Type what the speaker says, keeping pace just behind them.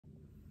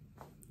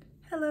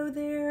Hello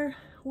there,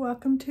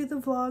 welcome to the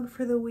vlog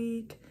for the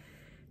week.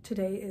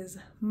 Today is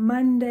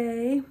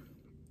Monday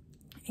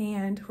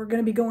and we're going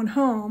to be going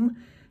home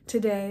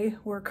today.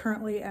 We're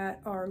currently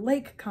at our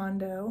lake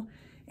condo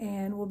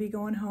and we'll be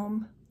going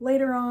home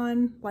later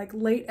on, like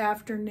late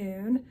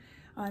afternoon.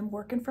 I'm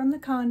working from the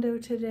condo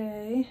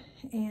today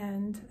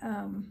and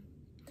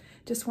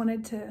just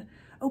wanted to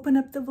open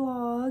up the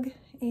vlog.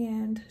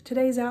 And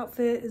today's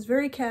outfit is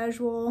very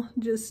casual,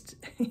 just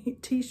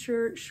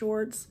t-shirt,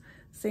 shorts,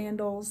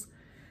 sandals.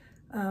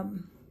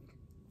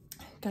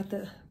 Got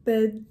the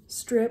bed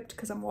stripped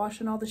because I'm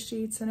washing all the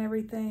sheets and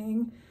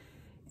everything,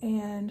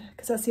 and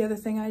because that's the other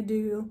thing I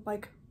do,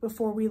 like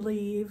before we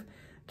leave,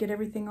 get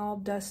everything all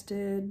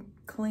dusted,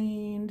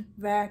 cleaned,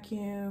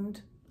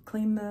 vacuumed,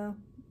 clean the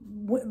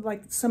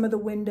like some of the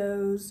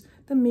windows,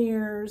 the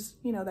mirrors,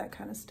 you know, that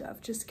kind of stuff.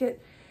 Just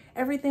get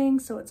everything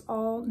so it's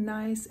all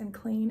nice and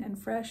clean and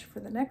fresh for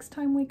the next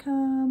time we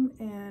come.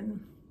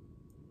 And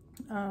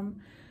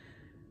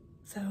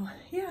so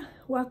yeah,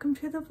 welcome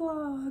to the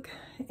vlog.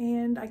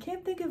 And I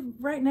can't think of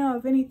right now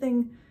of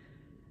anything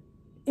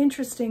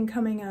interesting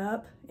coming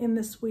up in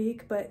this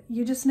week, but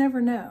you just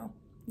never know,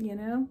 you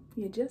know?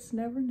 You just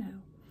never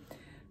know.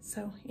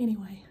 So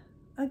anyway,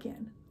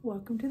 again,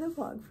 welcome to the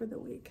vlog for the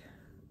week.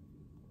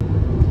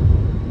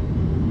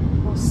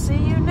 We'll see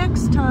you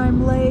next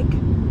time, Lake.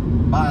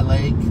 Bye,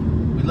 Lake.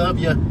 We love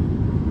you.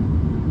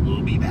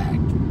 We'll be back.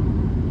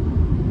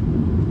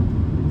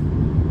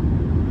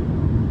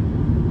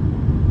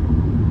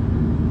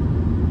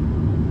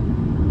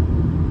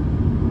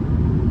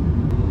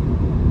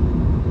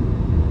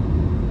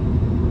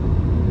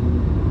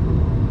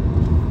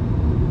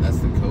 That's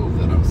the cove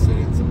that I'm sitting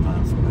in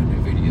sometimes when I do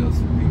videos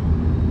for people.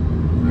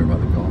 They're by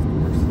the golf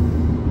course.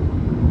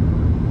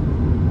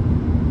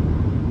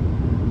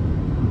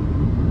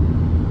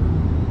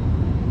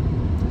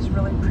 It's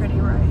really pretty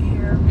right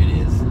here. It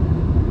is.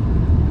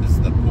 This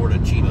is the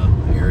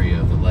Portachina area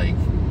of the lake.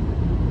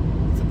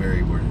 It's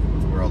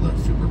where all the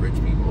super rich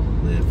people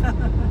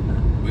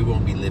live. We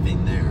won't be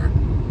living there.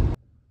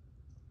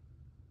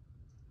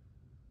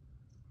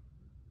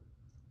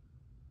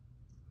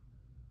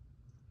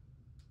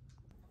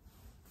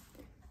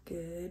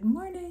 Good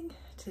morning.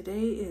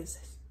 Today is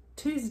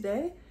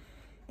Tuesday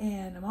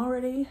and I'm all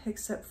ready,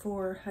 except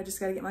for I just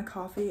got to get my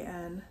coffee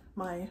and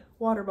my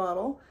water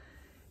bottle,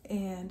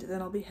 and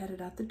then I'll be headed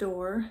out the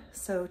door.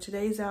 So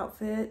today's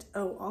outfit,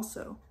 oh,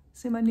 also,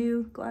 see my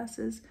new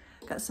glasses?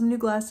 Got some new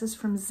glasses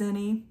from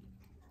Zenni.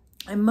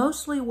 I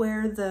mostly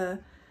wear the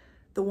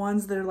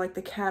ones that are like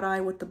the cat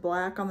eye with the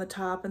black on the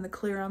top and the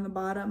clear on the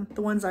bottom,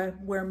 the ones I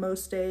wear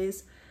most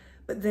days.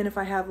 But then if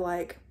I have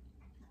like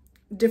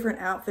different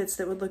outfits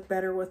that would look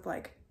better with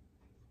like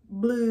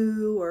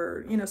blue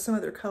or, you know, some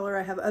other color,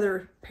 I have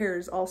other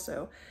pairs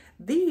also.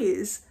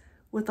 These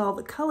with all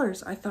the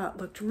colors I thought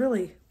looked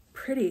really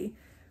pretty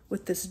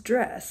with this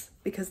dress,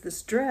 because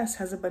this dress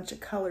has a bunch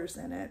of colors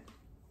in it.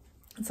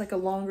 It's like a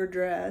longer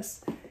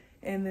dress,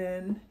 and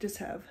then just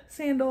have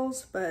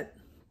sandals, but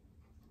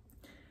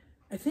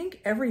I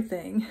think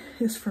everything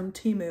is from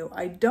Temu.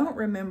 I don't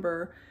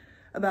remember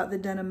about the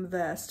denim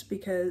vest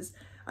because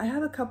I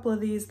have a couple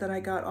of these that I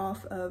got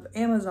off of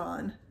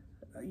Amazon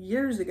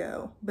years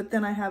ago, but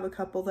then I have a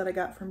couple that I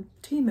got from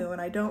Temu, and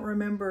I don't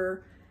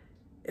remember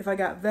if I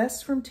got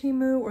vests from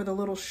Temu or the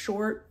little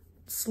short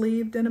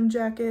sleeve denim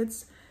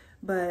jackets,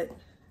 but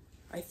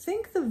I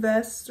think the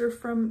vests are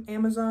from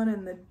Amazon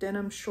and the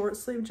denim short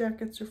sleeve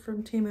jackets are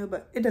from Temu,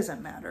 but it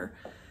doesn't matter.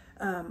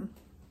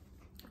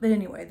 But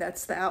anyway,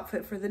 that's the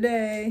outfit for the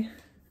day.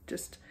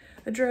 Just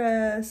a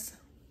dress,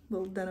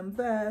 little denim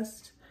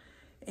vest,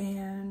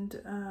 and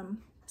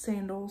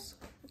sandals,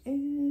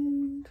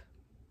 and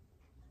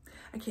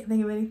I can't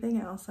think of anything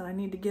else, and I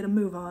need to get a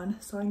move on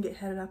so I can get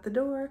headed out the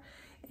door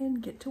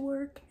and get to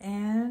work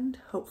and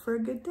hope for a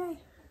good day.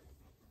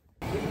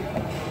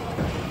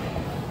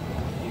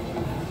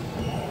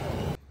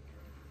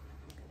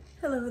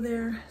 Hello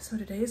there. So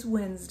today is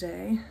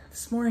Wednesday.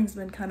 This morning's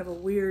been kind of a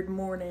weird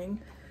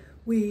morning.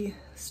 We,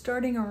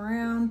 starting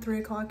around 3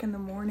 o'clock in the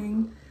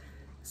morning,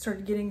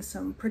 started getting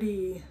some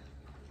pretty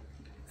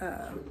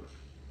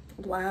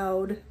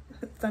loud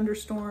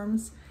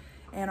thunderstorms,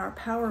 and our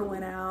power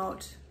went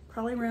out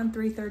probably around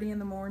 3:30 in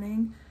the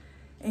morning.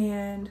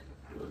 And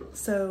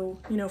so,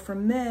 you know,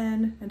 from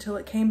then until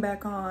it came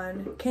back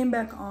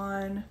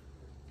on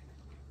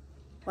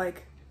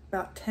like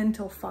about 10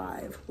 till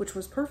 5, which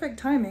was perfect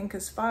timing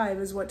because 5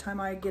 is what time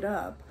I get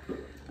up.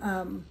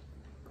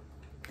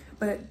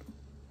 But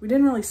we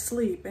didn't really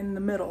sleep in the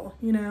middle,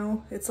 you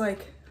know? It's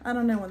like, I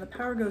don't know, when the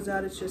power goes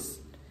out, it's just,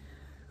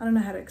 I don't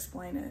know how to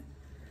explain it.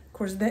 Of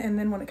course, and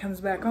then when it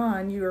comes back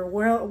on, you are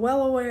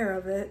well aware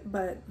of it,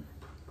 but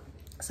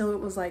so it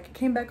was like, it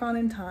came back on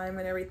in time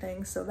and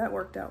everything, so that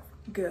worked out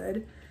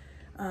good.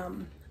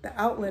 The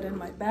outlet in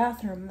my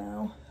bathroom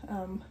though,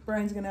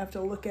 Brian's gonna have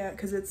to look at,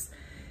 because it's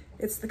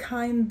the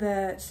kind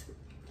that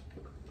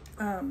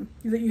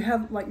that you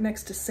have like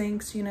next to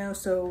sinks, you know,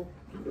 so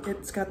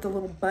it's got the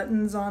little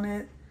buttons on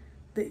it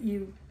that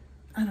you,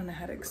 I don't know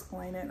how to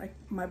explain it.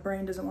 My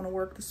brain doesn't want to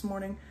work this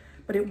morning,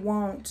 but it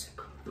won't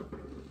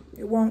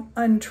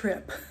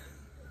untrip.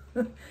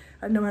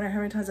 No matter how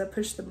many times I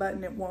push the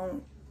button, it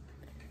won't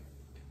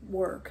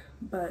work.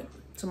 But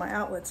so my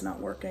outlet's not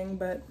working,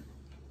 but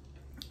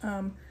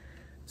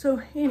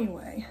so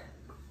anyway,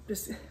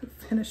 just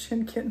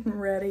finishing getting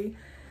ready,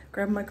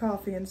 grabbing my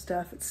coffee and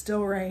stuff. It's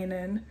still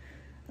raining,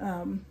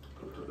 and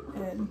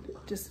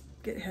just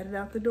get headed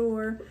out the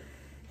door.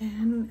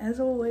 And as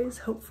always,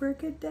 hope for a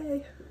good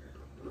day.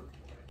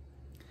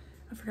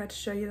 I forgot to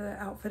show you the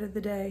outfit of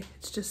the day.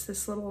 It's just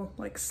this little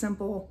like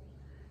simple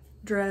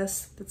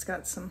dress that's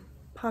got some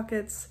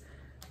pockets.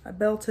 I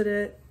belted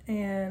it,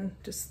 and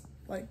just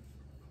like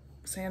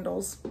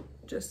sandals,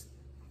 just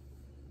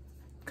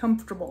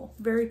comfortable,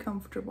 very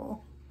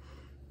comfortable.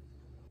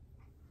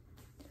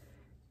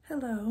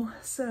 Hello,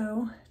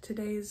 so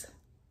today's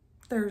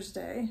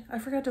Thursday. I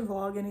forgot to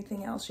vlog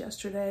anything else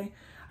yesterday.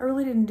 I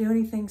really didn't do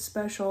anything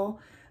special.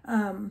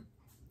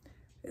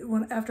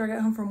 After I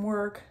got home from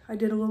work, I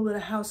did a little bit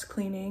of house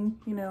cleaning,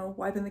 you know,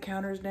 wiping the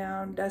counters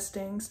down,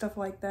 dusting, stuff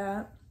like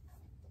that.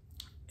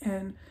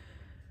 And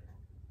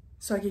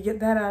so I could get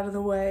that out of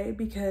the way,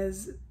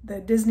 because the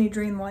Disney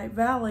Dreamlight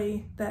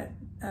Valley, that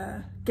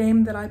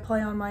game that I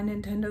play on my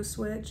Nintendo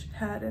Switch,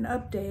 had an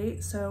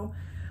update, so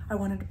I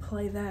wanted to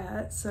play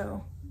that.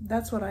 So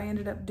that's what I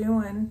ended up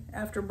doing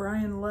after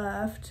Brian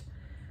left.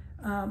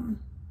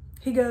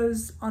 He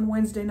goes on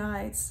Wednesday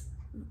nights.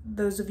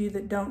 Those of you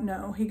that don't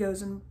know, he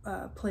goes and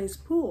plays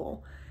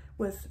pool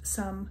with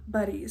some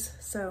buddies.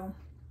 So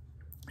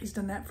he's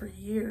done that for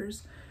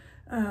years.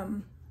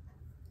 And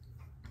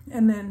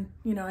then,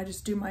 you know, I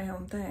just do my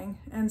own thing.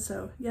 And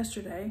so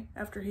yesterday,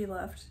 after he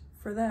left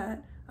for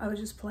that, I was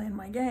just playing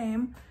my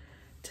game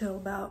till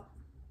about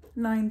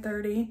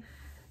 9:30,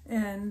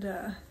 and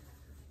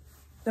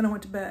then I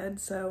went to bed.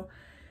 So,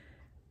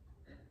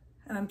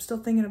 and I'm still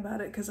thinking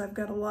about it because I've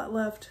got a lot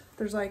left.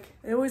 There's like,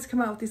 they always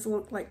come out with these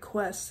little like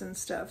quests and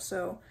stuff.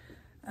 So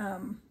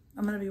I'm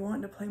gonna be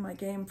wanting to play my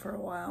game for a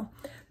while.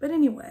 But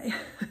anyway,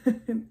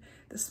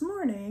 this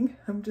morning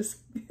I'm just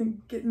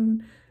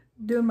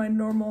doing my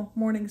normal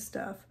morning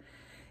stuff,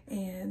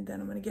 and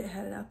then I'm gonna get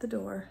headed out the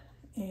door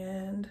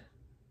and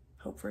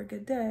hope for a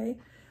good day,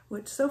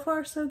 which so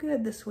far so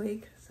good this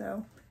week,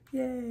 so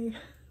yay.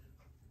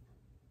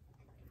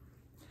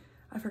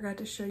 I forgot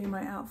to show you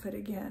my outfit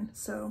again.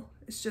 So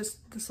it's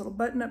just this little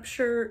button-up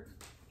shirt,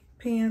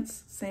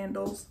 pants,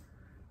 sandals,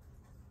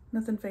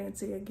 nothing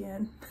fancy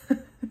again.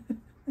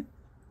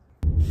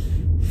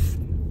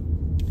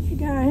 Hey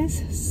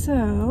guys,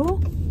 so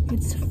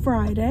it's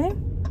Friday.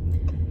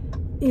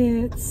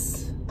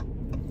 It's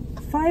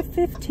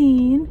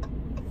 5:15,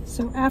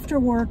 so after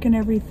work and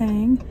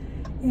everything,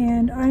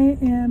 and I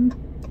am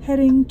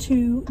heading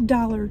to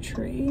Dollar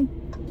Tree.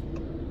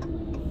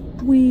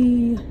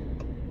 We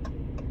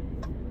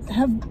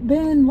have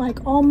been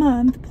like all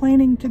month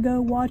planning to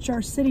go watch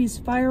our city's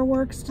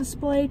fireworks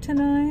display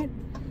tonight,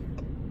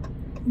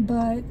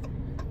 but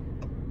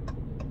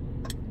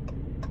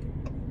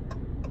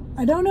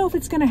I don't know if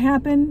it's going to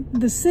happen.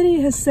 The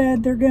city has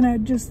said they're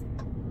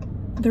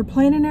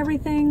planning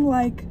everything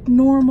like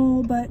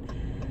normal, but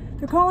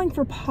they're calling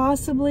for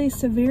possibly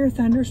severe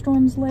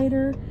thunderstorms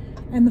later,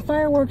 and the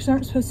fireworks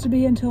aren't supposed to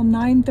be until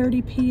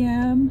 9:30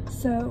 p.m.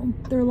 So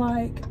they're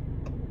like,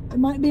 it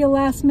might be a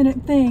last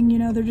minute thing, you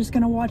know, they're just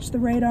going to watch the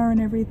radar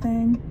and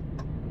everything.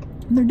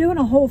 And they're doing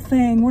a whole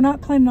thing. We're not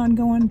planning on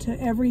going to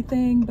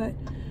everything, but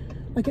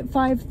like at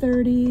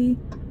 5:30,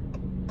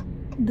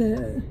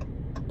 the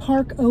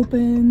park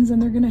opens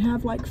and they're going to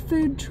have like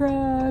food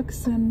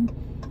trucks and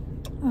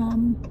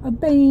a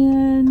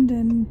band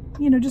and,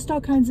 you know, just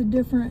all kinds of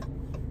different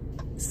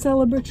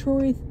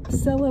celebratory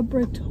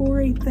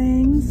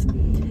things.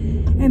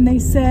 And they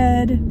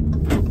said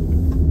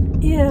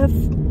if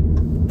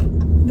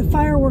the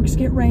fireworks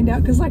get rained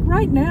out, because like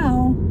right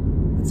now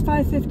it's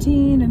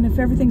 5:15, and if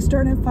everything's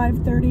starting at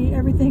 5:30,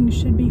 everything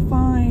should be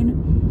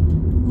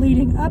fine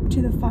leading up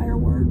to the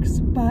fireworks.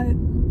 But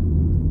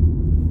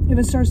if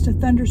it starts to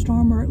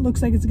thunderstorm, or it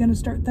looks like it's going to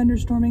start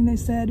thunderstorming, they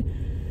said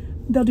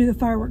they'll do the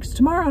fireworks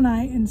tomorrow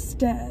night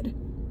instead.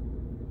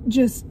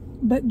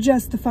 But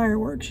just the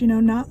fireworks, you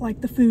know, not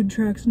like the food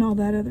trucks and all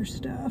that other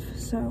stuff.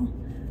 So,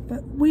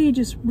 but we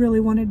just really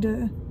wanted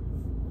to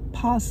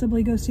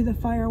possibly go see the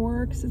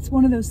fireworks. It's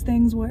one of those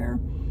things where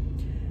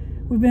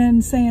we've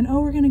been saying,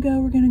 oh, we're gonna go,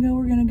 we're gonna go,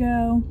 we're gonna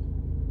go,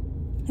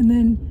 and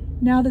then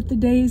now that the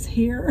day's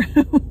here,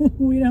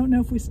 we don't know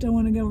if we still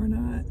want to go or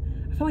not.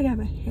 I feel like I have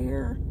a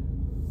hair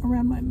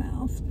around my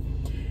mouth.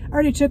 I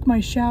already took my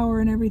shower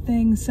and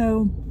everything,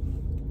 so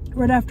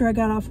right after I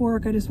got off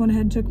work, I just went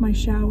ahead and took my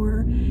shower,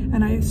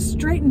 and I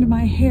straightened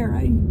my hair.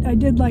 I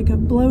did like a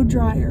blow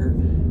dryer.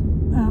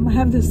 I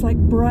have this like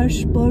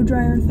brush blow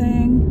dryer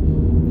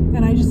thing,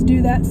 and I just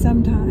do that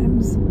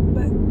sometimes,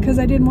 but because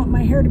I didn't want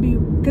my hair to be,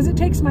 because it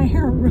takes my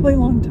hair a really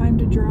long time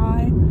to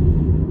dry,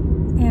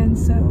 and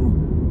so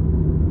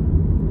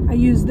I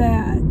use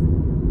that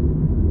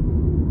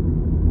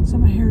so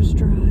my hair's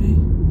dry.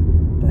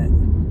 But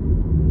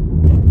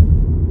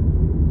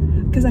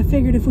because I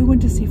figured if we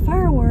went to see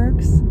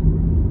fireworks,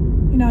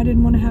 you know, I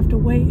didn't want to have to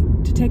wait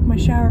to take my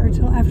shower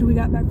until after we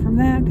got back from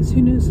that, because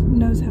who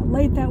knows how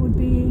late that would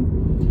be.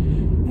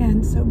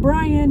 And so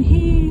Brian,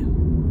 he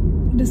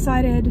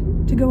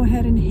decided to go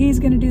ahead and he's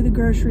going to do the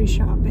grocery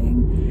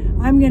shopping.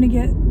 I'm going to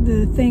get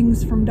the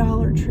things from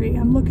Dollar Tree.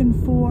 I'm looking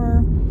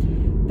for,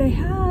 they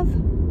have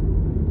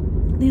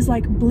these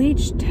like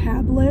bleach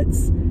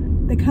tablets.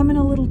 They come in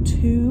a little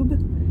tube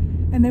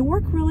and they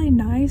work really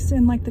nice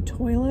in like the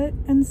toilet,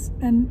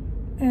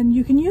 and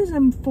you can use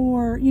them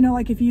for, you know,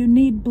 like if you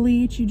need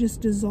bleach, you just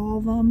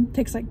dissolve them. It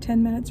takes like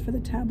 10 minutes for the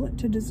tablet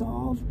to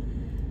dissolve.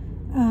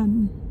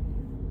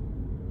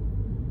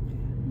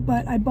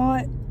 But I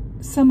bought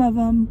some of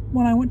them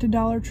when I went to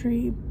Dollar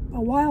Tree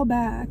a while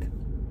back,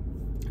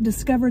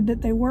 discovered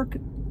that they work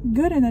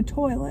good in the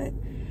toilet,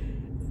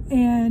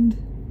 and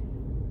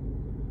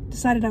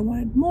decided I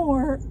wanted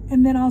more,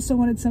 and then also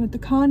wanted some at the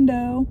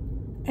condo,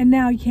 and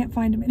now you can't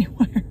find them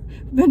anywhere.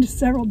 I've been to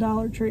several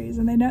Dollar Trees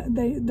and they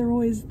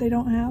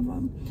don't have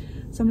them.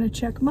 So I'm going to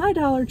check my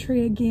Dollar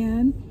Tree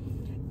again,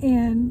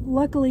 and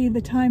luckily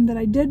the time that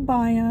I did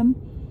buy them,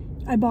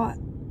 I bought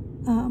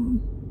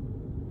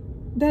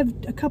they have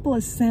a couple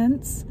of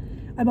scents.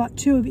 I bought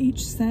 2 of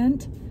each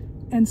scent,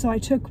 and so I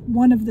took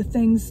one of the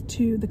things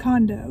to the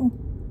condo,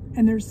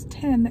 and there's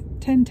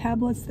 10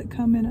 tablets that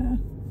come in a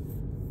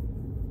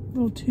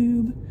little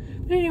tube.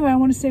 But anyway, I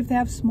want to see if they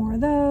have some more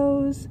of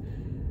those.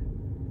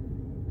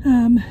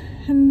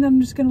 And I'm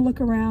just going to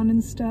look around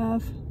and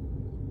stuff.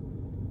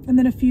 And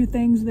then a few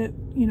things that,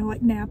 you know,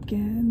 like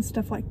napkins,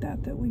 stuff like that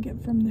we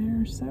get from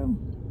there. So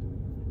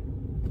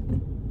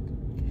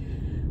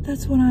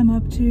that's what I'm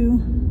up to.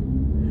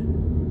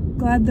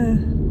 Glad the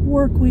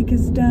work week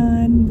is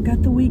done.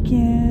 Got the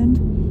weekend.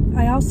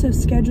 I also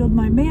scheduled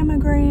my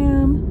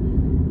mammogram,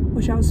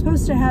 which I was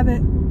supposed to have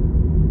it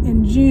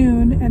in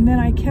June, and then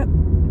I kept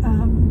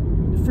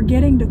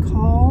forgetting to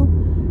call,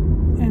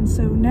 and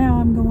so now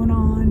I'm going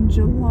on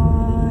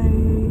July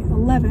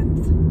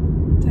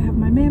 11th to have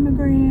my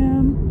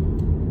mammogram.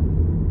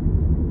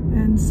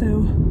 And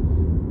so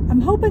I'm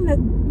hoping that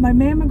my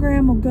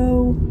mammogram will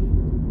go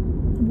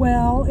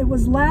well. It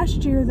was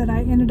last year that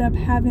I ended up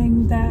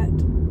having that,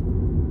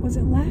 was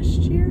it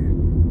last year?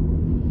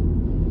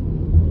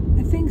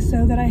 I think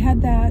so, that I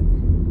had that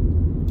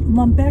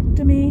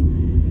lumpectomy.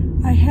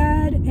 I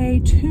had a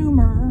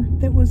tumor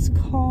that was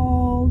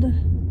called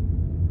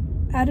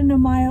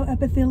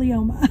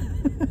adenomyoepithelioma.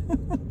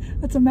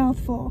 That's a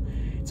mouthful.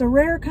 It's a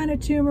rare kind of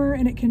tumor,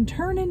 and it can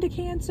turn into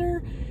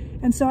cancer.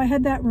 And so I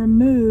had that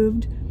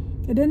removed.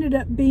 It ended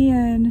up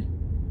being,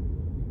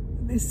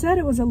 they said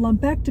it was a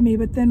lumpectomy,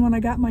 but then when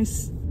I got my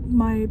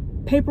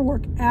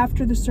paperwork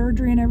after the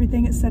surgery and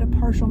everything, it said a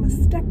partial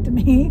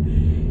mastectomy.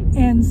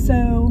 And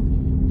so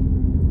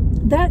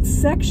that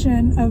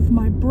section of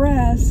my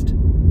breast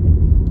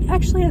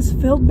actually has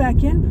filled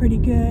back in pretty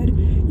good.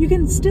 You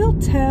can still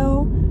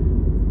tell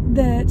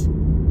that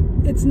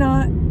it's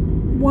not,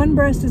 one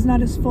breast is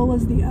not as full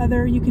as the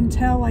other. You can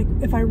tell, like,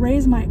 if I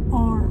raise my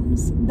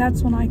arms,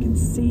 that's when I can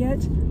see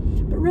it.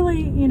 But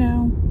really, you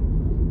know,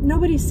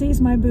 nobody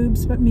sees my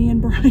boobs but me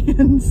and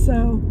Brian,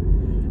 so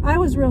I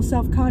was real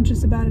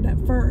self-conscious about it at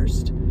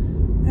first.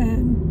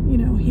 And, you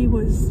know, he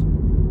was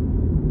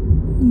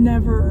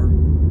never,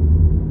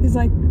 he's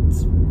like,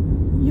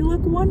 you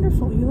look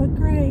wonderful, you look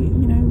great,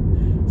 you know.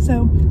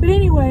 So, but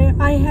anyway,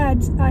 I have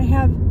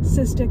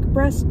cystic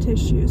breast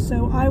tissue,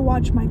 so I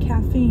watch my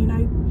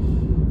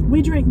caffeine.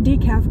 We drink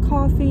decaf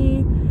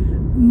coffee.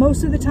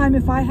 Most of the time,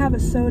 if I have a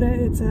soda,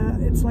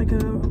 it's like a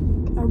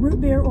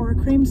root beer or a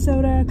cream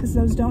soda, because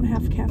those don't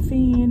have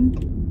caffeine.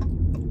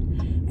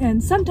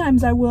 And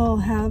sometimes I will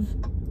have,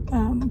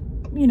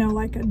 you know,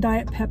 like a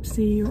Diet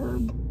Pepsi or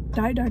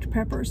Diet Dr.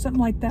 Pepper or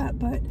something like that,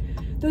 but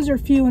those are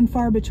few and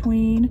far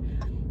between.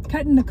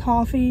 Cutting the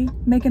coffee,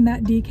 making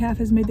that decaf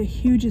has made the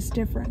hugest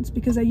difference,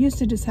 because I used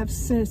to just have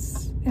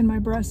cysts in my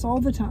breasts all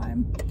the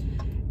time.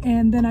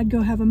 And then I'd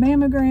go have a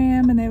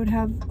mammogram and they would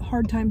have a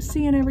hard time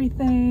seeing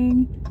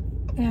everything.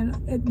 And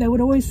they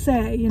would always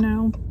say, you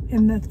know,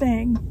 in the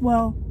thing,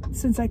 well,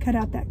 since I cut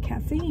out that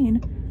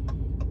caffeine,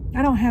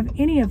 I don't have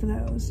any of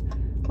those,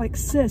 like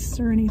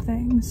cysts or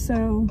anything.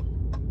 So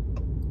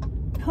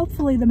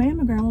hopefully the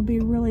mammogram will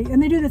be really,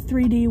 and they do the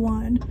 3D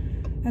one.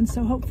 And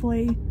so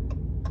hopefully,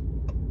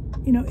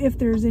 you know, if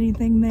there's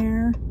anything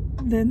there,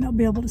 then they'll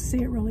be able to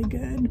see it really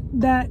good.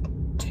 That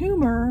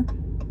tumor,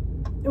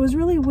 it was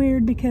really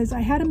weird because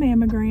I had a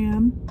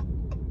mammogram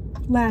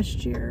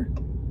last year,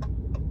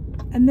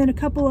 and then a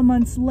couple of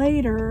months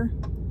later,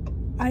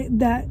 I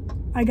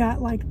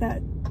got like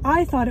that.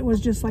 I thought it was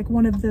just like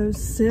one of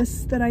those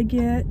cysts that I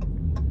get,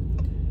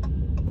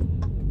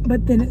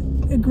 but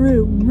then it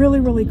grew really,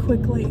 really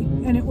quickly,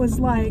 and it was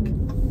like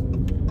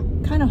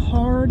kind of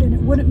hard, and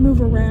it wouldn't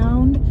move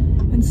around.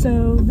 And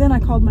so then I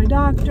called my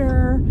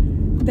doctor.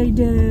 They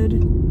did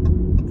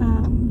an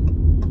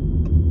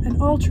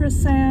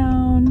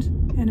ultrasound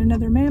and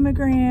another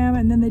mammogram,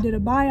 and then they did a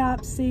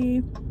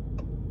biopsy.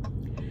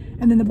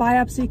 And then the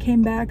biopsy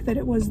came back that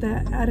it was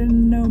the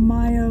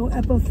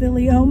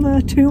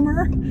adenomyoepithelioma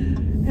tumor.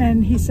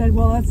 And he said,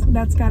 well,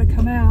 that's got to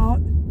come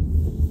out.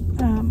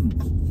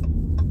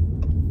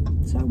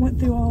 So I went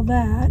through all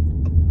that.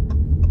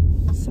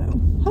 So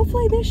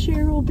hopefully this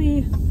year will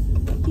be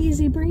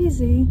easy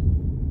breezy.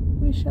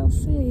 We shall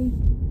see.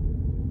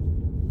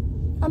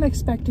 I'm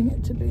expecting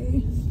it to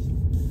be.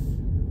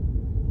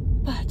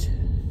 But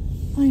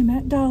I am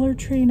at Dollar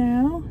Tree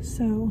now,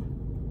 so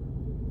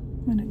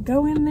I'm gonna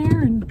go in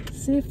there and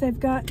see if they've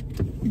got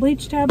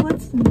bleach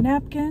tablets and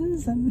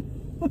napkins and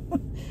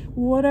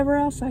whatever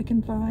else I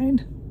can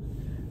find.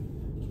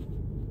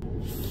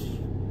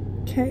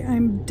 Okay,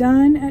 I'm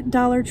done at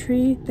Dollar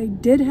Tree. They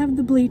did have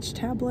the bleach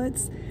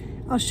tablets.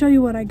 I'll show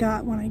you what I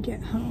got when I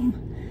get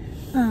home.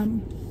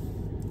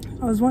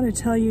 I was wanting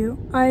to tell you,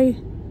 I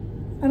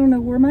don't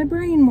know where my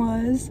brain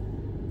was,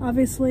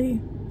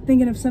 obviously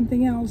thinking of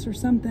something else or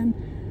something,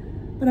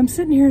 but I'm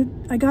sitting here,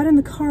 I got in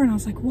the car and I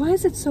was like, why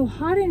is it so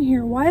hot in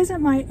here? Why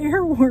isn't my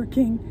air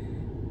working?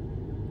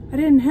 I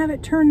didn't have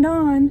it turned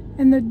on,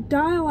 and the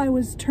dial I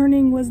was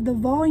turning was the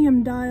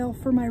volume dial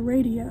for my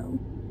radio,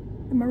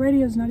 and my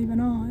radio's not even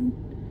on.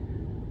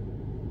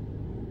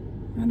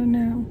 I don't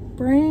know.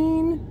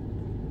 Brain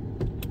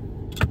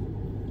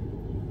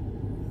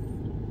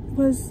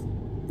was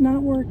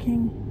not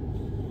working.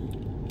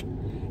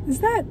 Is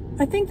that,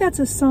 I think that's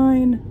a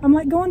sign. I'm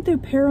like going through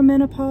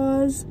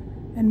perimenopause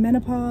and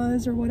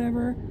menopause or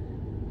whatever.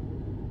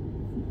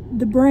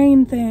 The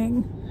brain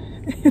thing,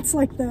 it's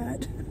like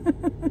that.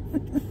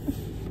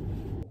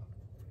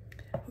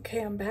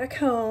 Okay, I'm back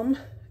home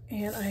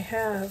and I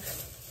have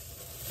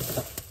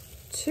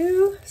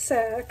 2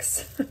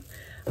 sacks.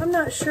 I'm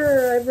not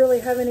sure I really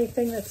have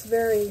anything that's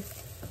very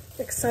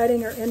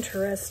exciting or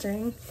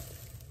interesting.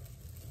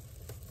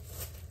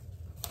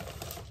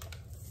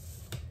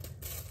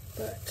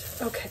 But,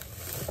 okay,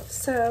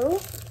 so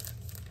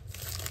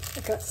I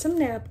got some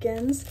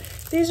napkins.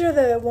 These are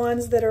the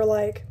ones that are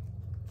like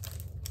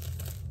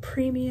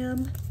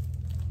premium.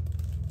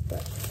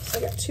 But, so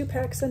I got 2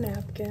 packs of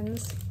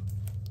napkins.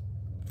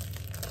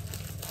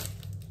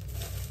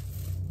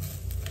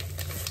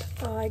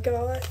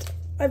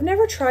 I've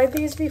never tried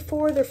these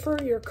before. They're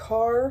for your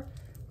car.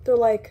 They're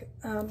like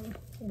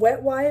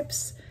wet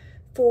wipes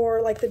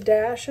for like the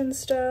dash and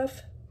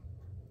stuff.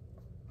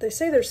 They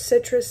say they're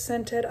citrus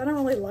scented. I don't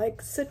really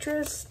like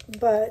citrus,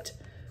 but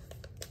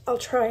I'll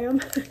try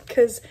them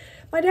because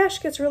my dash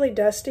gets really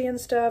dusty and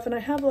stuff, and I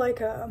have like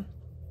a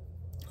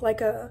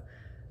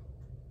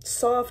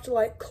soft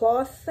like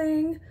cloth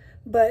thing,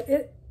 but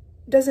it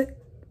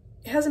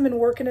hasn't been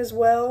working as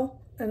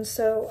well, and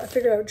so I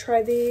figured I would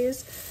try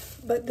these.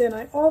 But then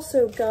I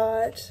also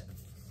got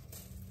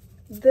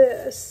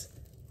this.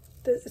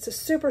 It's a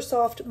super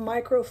soft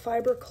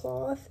microfiber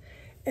cloth,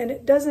 and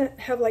it doesn't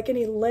have like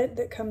any lint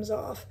that comes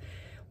off.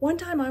 One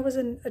time I was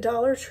in a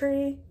Dollar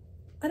Tree.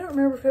 I don't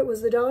remember if it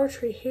was the Dollar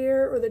Tree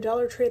here or the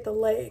Dollar Tree at the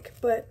lake,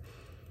 but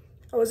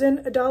I was in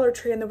a Dollar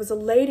Tree and there was a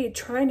lady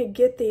trying to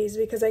get these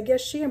because I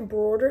guess she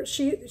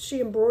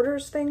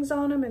embroiders things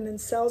on them and then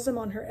sells them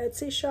on her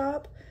Etsy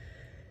shop.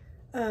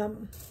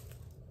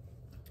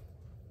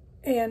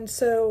 And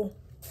so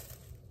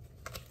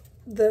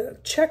the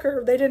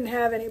checker, they didn't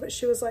have any, but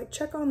she was like,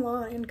 check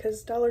online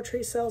because Dollar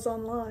Tree sells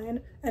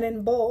online and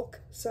in bulk.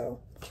 So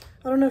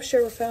I don't know if she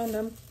ever found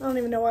them. I don't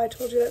even know why I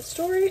told you that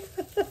story.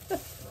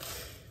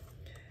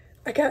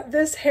 I got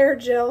this hair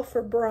gel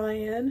for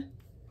Brian.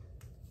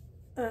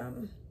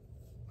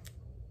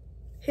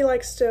 He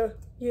likes to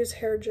use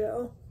hair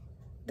gel.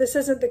 This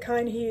isn't the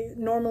kind he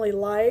normally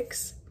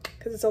likes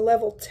because it's a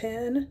level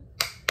 10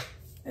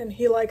 and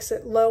he likes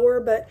it lower,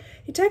 but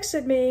he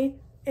texted me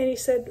and he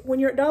said, when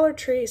you're at Dollar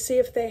Tree, see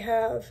if they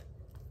have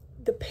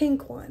the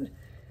pink one,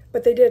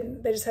 but they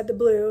didn't. They just had the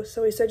blue.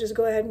 So he said, just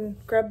go ahead and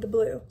grab the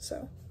blue.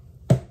 So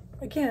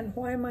again,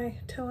 why am I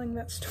telling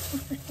that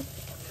story?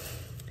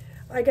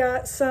 I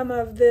got some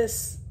of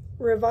this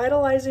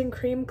Revitalizing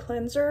Cream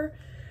Cleanser.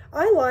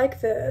 I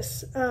like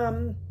this.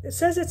 It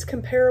says it's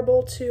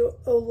comparable to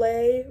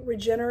Olay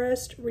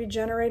Regenerist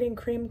Regenerating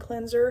Cream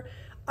Cleanser.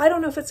 I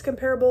don't know if it's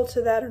comparable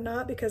to that or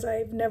not because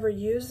I've never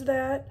used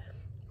that.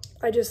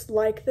 I just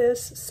like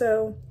this.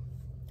 So,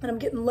 and I'm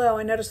getting low.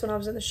 I noticed when I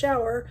was in the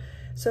shower.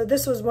 So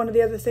this was one of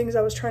the other things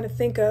I was trying to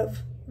think of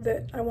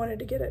that I wanted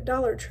to get at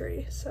Dollar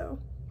Tree. So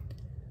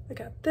I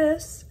got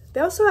this.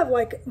 They also have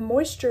like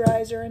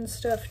moisturizer and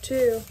stuff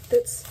too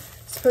that's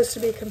supposed to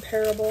be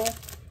comparable.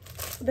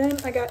 Then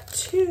I got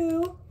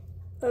 2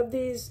 of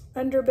these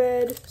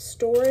underbed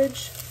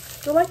storage.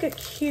 They're like a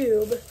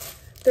cube.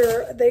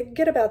 They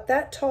get about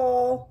that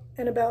tall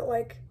and about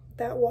like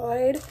that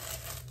wide.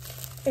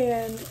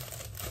 And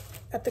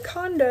at the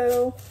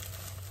condo,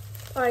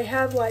 I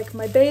have like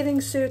my bathing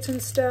suits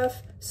and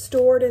stuff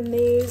stored in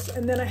these,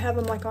 and then I have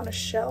them like on a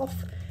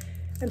shelf.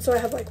 And so I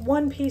have like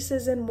 1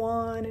 pieces in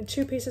one and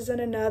 2 pieces in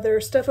another,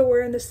 stuff I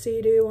wear in the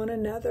Sea-Doo on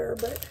another,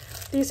 but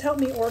these help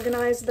me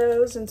organize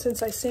those. And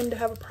since I seem to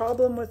have a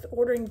problem with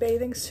ordering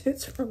bathing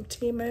suits from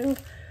Temu,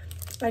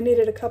 I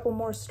needed a couple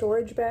more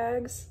storage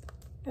bags,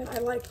 and I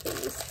like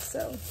these.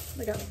 So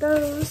I got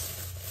those.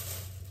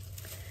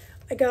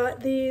 I got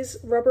these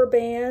rubber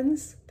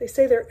bands. They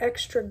say they're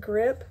extra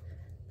grip,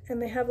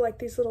 and they have like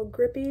these little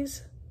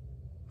grippies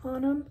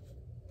on them.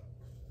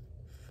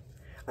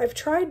 I've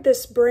tried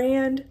this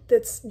brand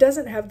that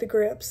doesn't have the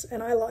grips,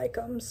 and I like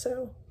them,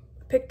 so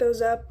I picked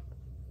those up.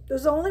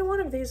 There's only one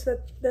of these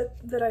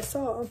that I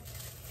saw.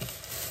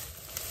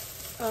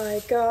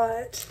 I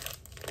got,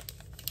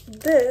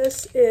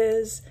 this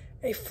is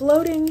a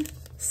floating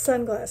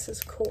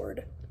sunglasses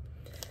cord.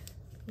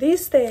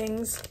 These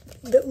things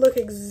that look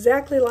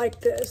exactly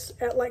like this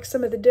at like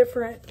some of the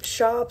different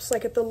shops,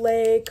 like at the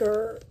lake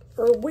or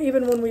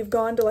even when we've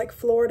gone to like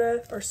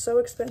Florida, are so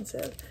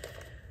expensive.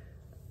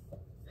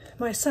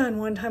 My son,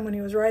 one time when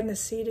he was riding the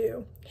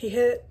Sea-Doo, he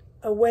hit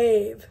a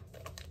wave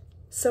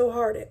so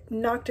hard it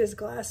knocked his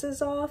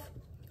glasses off.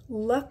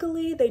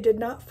 Luckily, they did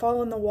not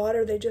fall in the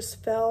water. They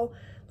just fell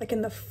like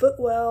in the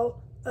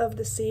footwell of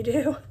the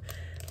Sea-Doo.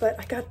 But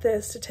I got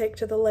this to take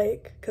to the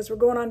lake because we're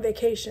going on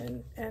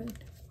vacation, and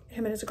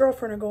him and his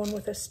girlfriend are going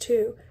with us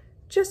too,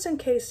 just in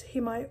case he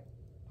might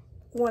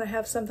want to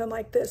have something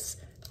like this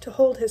to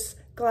hold his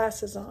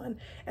glasses on.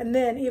 And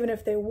then even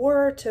if they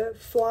were to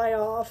fly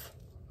off,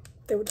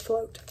 they would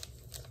float.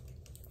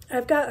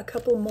 I've got a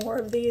couple more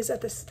of these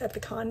at the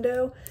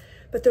condo,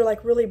 but they're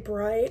like really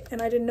bright,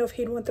 and I didn't know if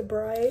he'd want the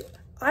bright.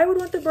 I would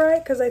want the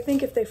bright because I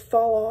think if they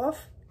fall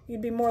off,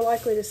 you'd be more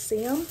likely to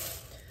see them.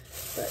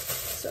 But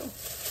so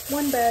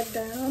one bag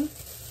down.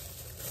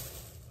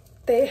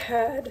 They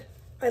had,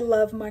 I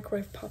love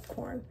microwave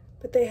popcorn,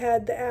 but they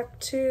had the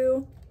Act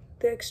 2,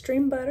 the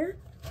Extreme Butter.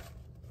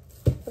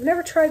 I've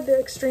never tried the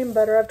Extreme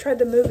Butter. I've tried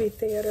the movie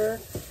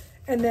theater,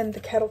 and then the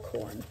kettle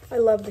corn. I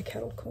love the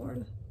kettle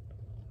corn.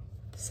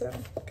 So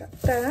got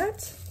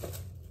that.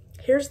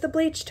 Here's the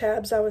bleach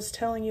tabs I was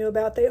telling you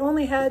about. They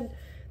only had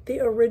the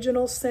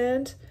original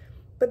scent,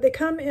 but they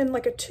come in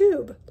like a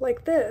tube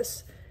like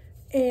this.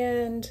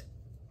 And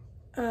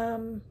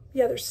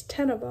yeah, there's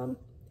 10 of them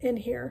in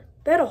here.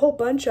 They had a whole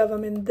bunch of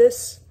them in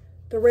this,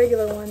 the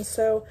regular one.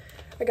 So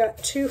I got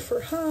 2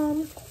 for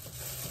home,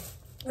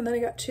 and then I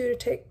got 2 to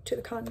take to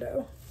the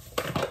condo.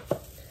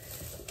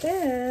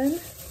 Then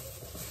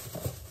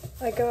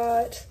I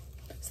got,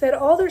 so they had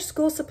all their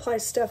school supply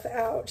stuff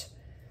out.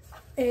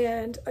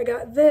 And I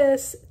got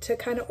this to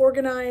kind of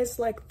organize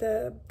like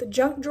the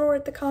junk drawer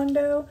at the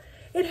condo.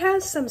 It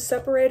has some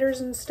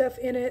separators and stuff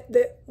in it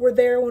that were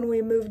there when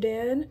we moved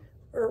in,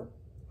 or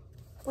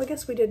well, I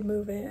guess we did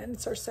move in.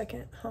 It's our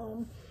second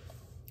home.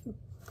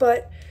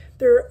 But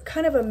they're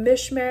kind of a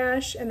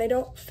mishmash and they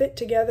don't fit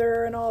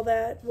together and all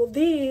that. Well,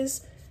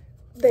 these,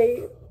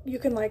 you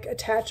can like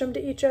attach them to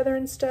each other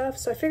and stuff.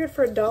 So I figured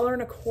for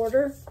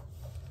 $1.25,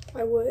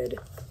 I would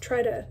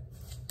try to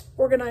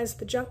organize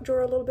the junk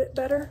drawer a little bit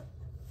better.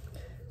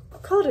 I'll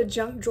call it a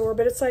junk drawer,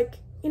 but it's like,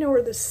 you know,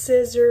 where the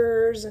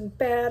scissors and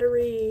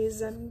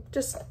batteries and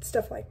just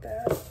stuff like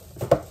that.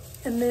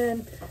 And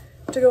then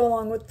to go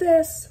along with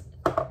this,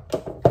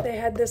 they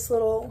had this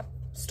little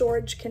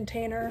storage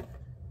container.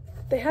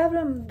 They have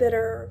them that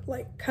are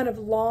like kind of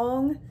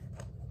long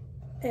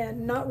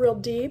and not real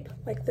deep,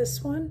 like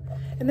this one.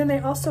 And then they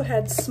also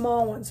had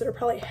small ones that are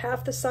probably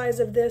half the size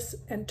of this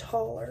and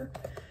taller.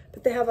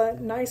 But they have a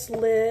nice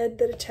lid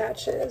that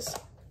attaches.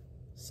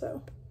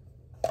 So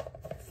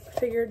I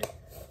figured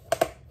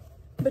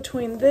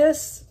between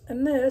this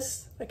and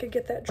this, I could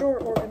get that drawer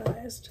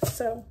organized.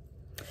 So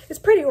it's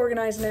pretty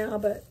organized now,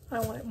 but I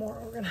want it more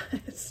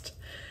organized.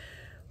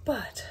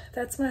 But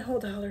that's my whole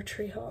Dollar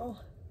Tree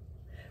haul.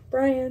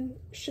 Brian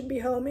should be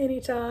home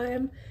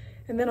anytime,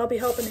 and then I'll be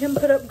helping him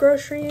put up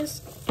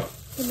groceries,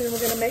 and then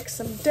we're gonna make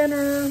some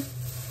dinner.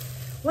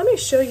 Let me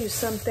show you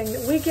something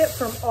that we get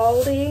from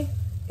Aldi.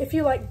 If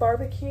you like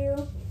barbecue,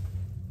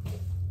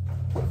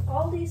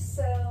 Aldi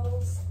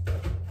sells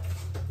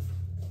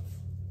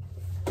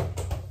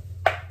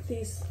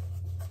these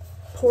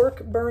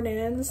pork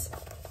burn-ins,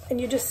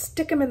 and you just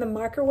stick them in the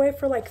microwave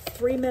for like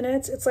 3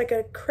 minutes. It's like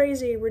a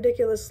crazy,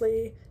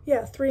 ridiculously,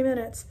 yeah, 3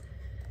 minutes.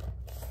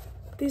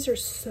 These are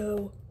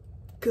so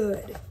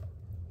good.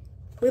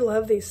 We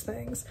love these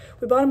things.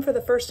 We bought them for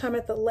the first time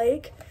at the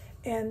lake,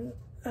 and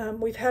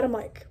we've had them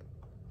like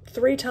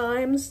 3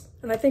 times,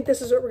 and I think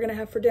this is what we're gonna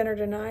have for dinner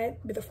tonight.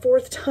 It'll be the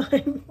 4th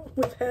time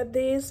we've had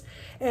these,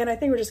 and I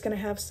think we're just gonna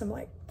have some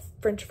like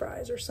French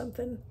fries or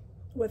something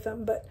with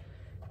them. But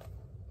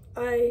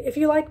if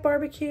you like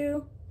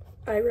barbecue,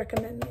 I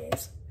recommend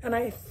these. And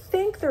I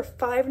think they're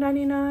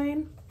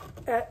 $5.99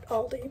 at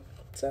Aldi.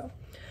 So,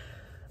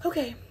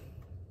 okay.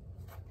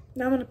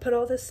 Now I'm gonna put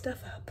all this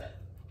stuff up.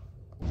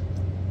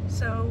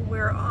 So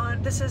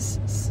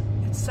it's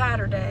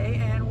Saturday,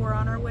 and we're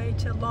on our way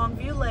to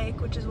Longview Lake,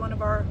 which is one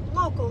of our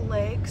local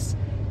lakes,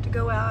 to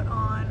go out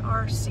on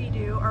our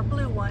Sea-Doo, our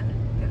blue one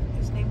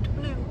that is named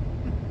Blue.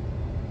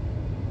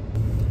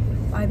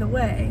 By the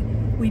way,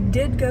 we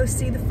did go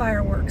see the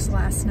fireworks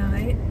last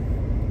night.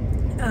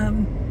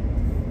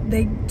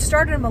 They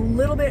started them a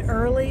little bit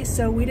early,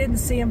 so we didn't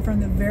see them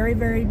from the very,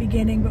 very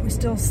beginning, but we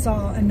still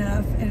saw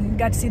enough and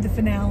got to see the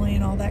finale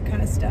and all that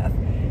kind of stuff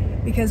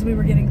because we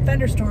were getting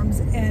thunderstorms,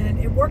 and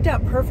it worked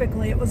out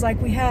perfectly. It was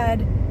like we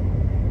had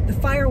the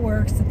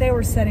fireworks that they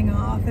were setting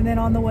off, and then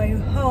on the way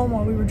home,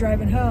 while we were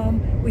driving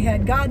home, we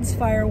had God's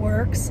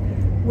fireworks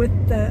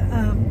with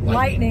the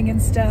lightning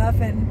and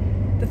stuff,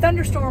 and the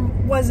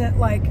thunderstorm wasn't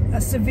like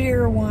a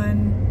severe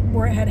one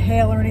where it had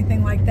hail or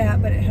anything like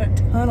that, but it had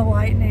a ton of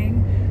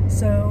lightning,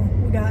 so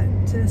we got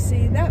to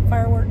see that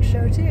fireworks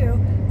show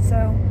too.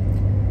 So,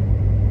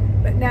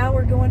 but now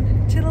we're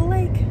going to the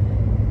lake,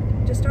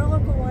 just our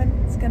local one.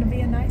 It's gonna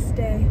be a nice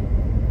day.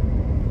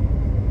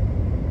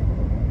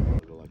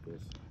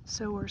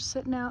 So we're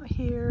sitting out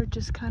here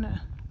just kind of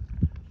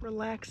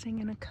relaxing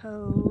in a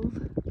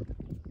cove.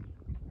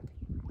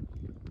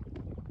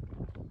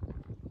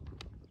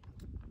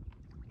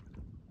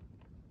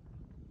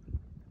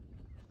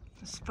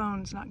 This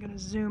phone's not going to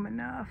zoom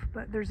enough,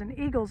 but there's an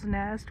eagle's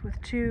nest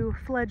with 2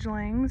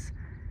 fledglings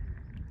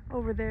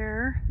over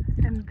there,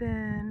 and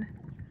then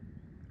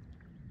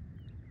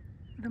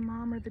the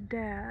mom or the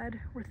dad.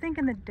 We're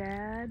thinking the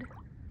dad.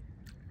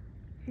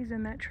 He's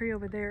in that tree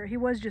over there. He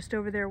was just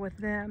over there with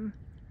them,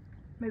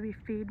 maybe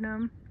feeding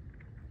them.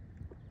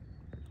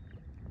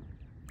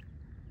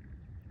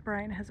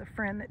 Brian has a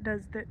friend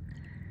that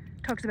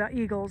talks about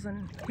eagles,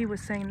 and he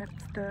was saying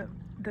that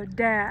the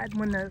dad,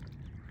 when the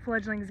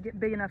fledglings get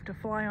big enough to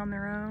fly on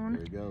their own,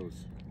 there he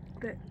goes,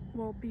 that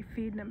we'll be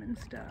feeding them and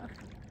stuff.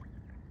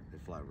 They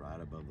fly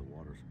right above the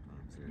water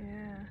sometimes. There.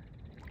 Yeah.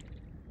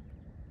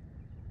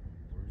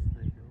 Where's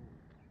they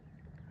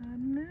going? I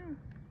don't know.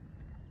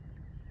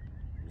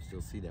 You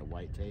still see that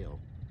white tail.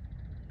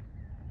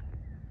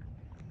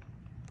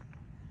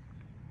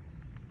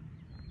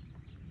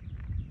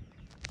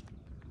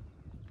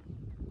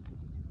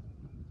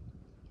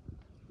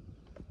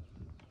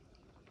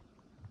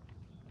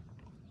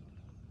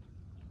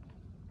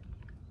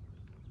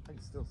 I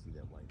can still see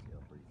that white tail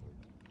briefly.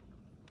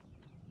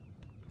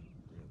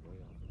 Yeah, way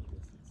off in the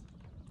distance.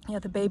 Yeah,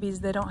 the babies,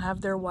 they don't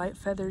have their white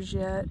feathers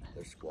yet.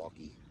 They're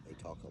squawky. They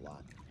talk a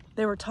lot.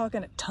 They were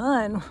talking a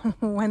ton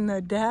when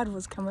the dad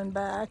was coming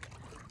back.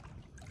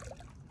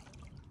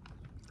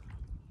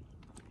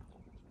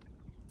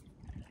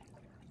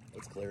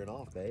 It's clearing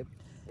off, babe.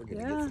 We're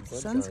gonna Yeah, get some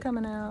sunshine. sun's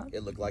coming out.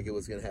 It looked like it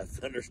was gonna have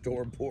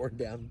thunderstorm pouring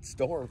down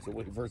storms when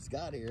we first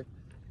got here,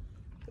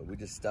 but we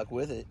just stuck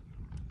with it.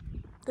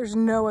 There's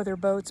no other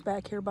boats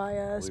back here by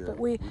us, but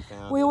we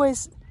found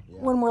always, yeah.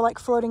 when we're like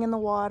floating in the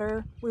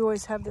water, we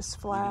always have this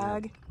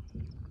flag.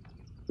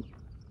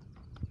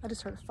 I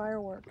just heard a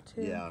firework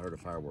too. Yeah, I heard a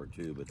firework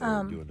too, but they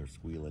were doing their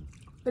squealing.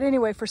 But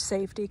anyway, for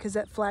safety, because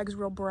that flag's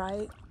real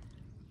bright.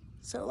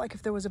 So like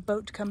if there was a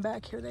boat to come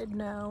back here, they'd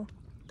know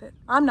that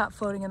I'm not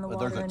floating in the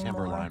water anymore. There's a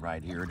timber line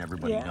right here, and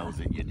everybody Yeah. knows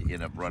it. You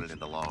end up running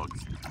into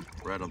logs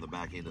right on the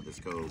back end of this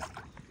cove.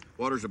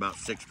 Water's about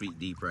 6 feet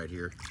deep right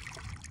here.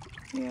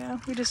 Yeah,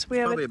 we have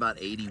Probably it, about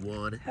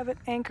 81, have it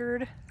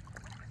anchored.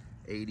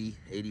 80,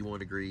 81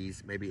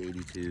 degrees, maybe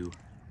 82.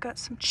 Got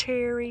some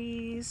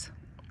cherries.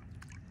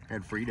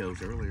 Had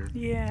Fritos earlier.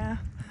 Yeah.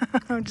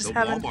 Just The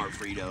having, Walmart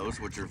Fritos,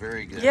 which are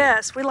very good.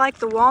 yes, we like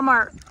the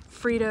Walmart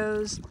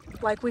Fritos.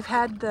 Like we've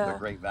had The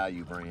Great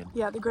Value brand.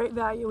 yeah, the Great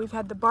Value. We've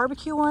had the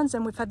barbecue ones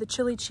and we've had the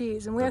chili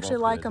cheese, and we They're actually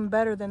both like good. them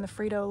better than the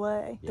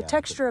Frito-Lay. Yeah, The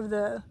texture of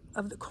the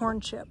corn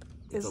chip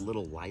It's is a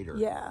little lighter,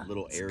 yeah, a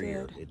little it's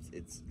airier. good.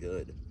 It's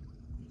good.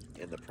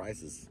 And the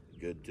price is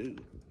good too,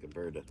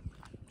 compared to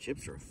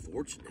chips are a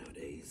fortune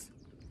nowadays.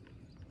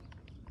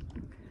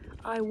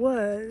 I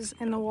was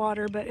in the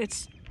water, but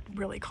it's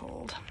really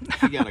cold.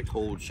 She got a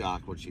cold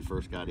shock when she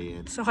first got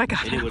in. So I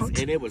got and it was out.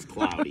 and it was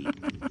cloudy.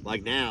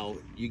 Like now,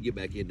 you get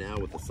back in now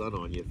with the sun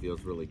on you, it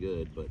feels really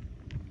good, but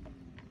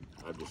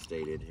I've just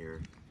stayed in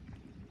here.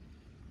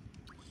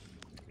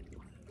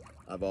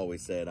 I've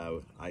always said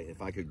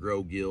if I could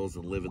grow gills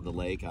and live in the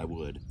lake, I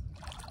would.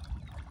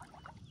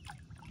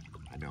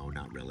 I know,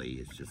 not really.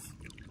 It's just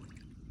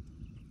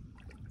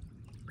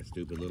a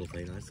stupid little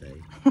thing I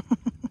say.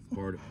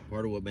 part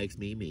of what makes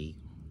me me.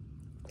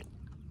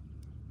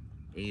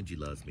 Angie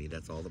loves me.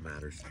 That's all that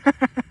matters.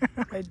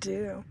 I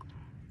do.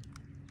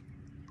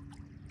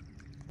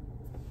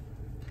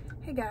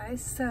 Hey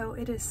guys, so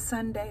it is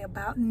Sunday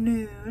about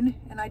noon,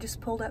 and I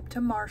just pulled up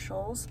to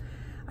Marshall's.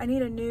 I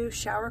need a new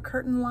shower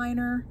curtain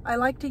liner. I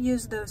like to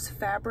use those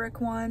fabric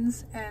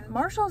ones, and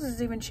Marshall's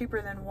is even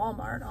cheaper than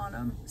Walmart on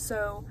them.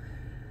 So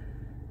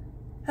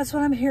that's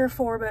what I'm here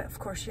for, but of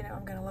course, you know,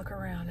 I'm gonna look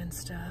around and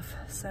stuff.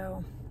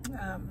 So,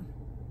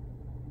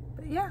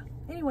 but yeah,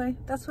 anyway,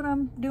 that's what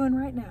I'm doing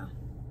right now.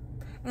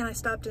 And I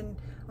stopped in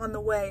on the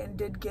way and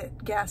did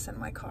get gas in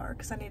my car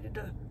because I needed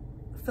to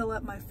fill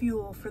up my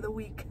fuel for the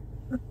week.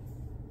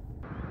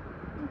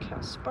 Look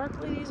how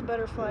sparkly these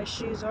butterfly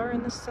shoes are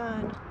in the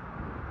sun.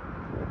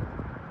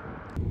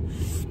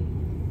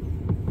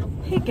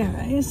 Hey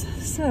guys,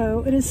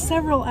 so it is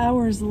several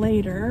hours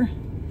later.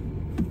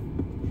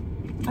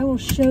 I will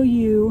show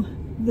you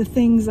the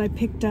things I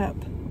picked up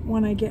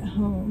when I get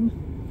home.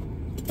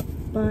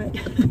 But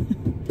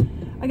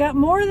I got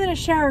more than a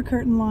shower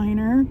curtain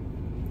liner.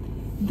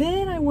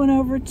 Then I went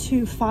over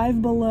to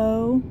Five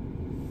Below.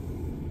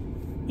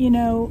 You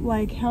know,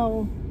 like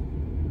how,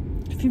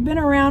 if you've been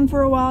around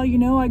for a while, you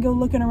know I go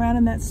looking around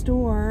in that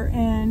store,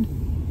 and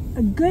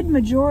a good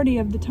majority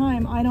of the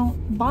time I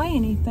don't buy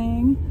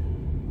anything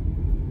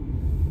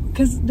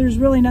because there's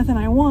really nothing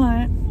I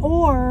want,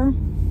 or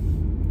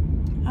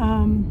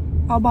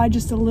I'll buy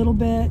just a little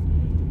bit.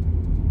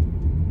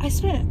 I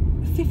spent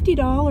 $50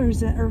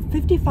 or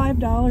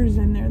 $55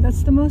 in there.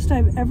 That's the most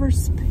I've ever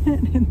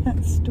spent in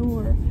that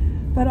store.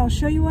 But I'll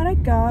show you what I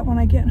got when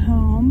I get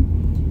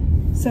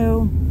home.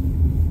 So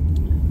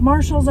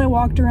Marshall's, I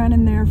walked around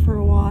in there for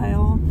a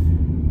while.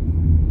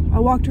 I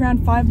walked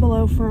around Five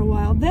Below for a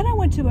while. Then I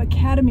went to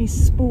Academy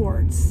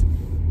Sports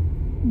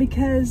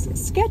because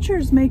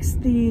Skechers makes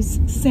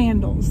these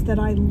sandals that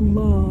I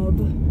love.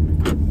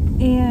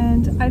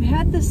 And I've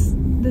had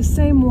the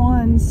same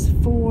ones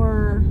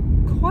for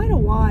quite a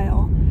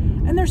while.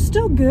 And they're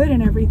still good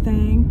and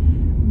everything,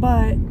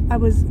 but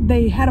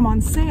they had them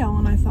on sale,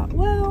 and I thought,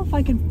 well,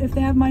 if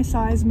they have my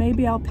size,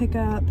 maybe I'll pick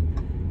up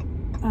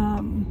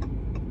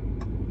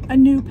a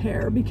new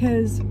pair,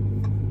 because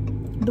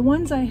the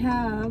ones I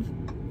have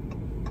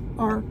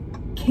are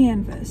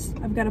canvas.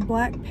 I've got a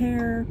black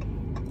pair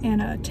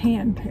and a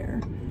tan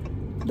pair.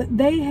 But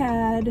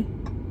they're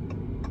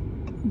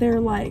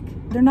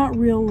not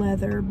real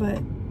leather, or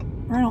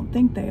I don't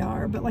think they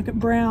are, but like a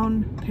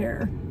brown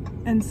pair.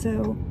 And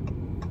so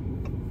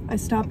I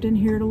stopped in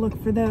here to look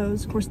for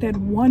those. Of course, they had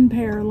one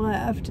pair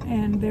left,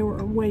 and they were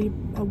a way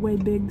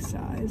big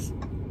size.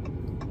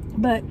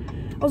 But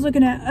I was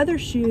looking at other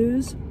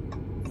shoes,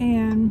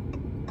 and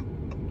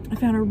I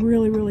found a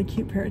really, really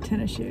cute pair of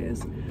tennis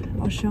shoes.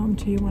 I'll show them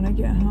to you when I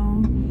get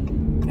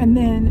home. And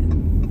then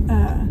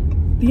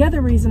the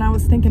other reason I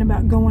was thinking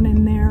about going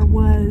in there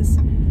was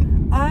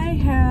I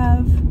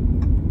have,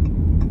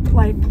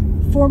 like,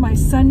 for my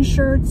sun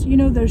shirts, you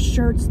know those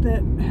shirts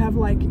that have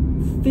like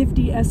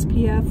 50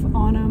 SPF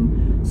on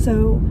them?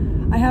 So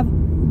I have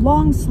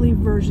long sleeve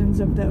versions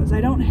of those. I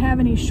don't have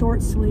any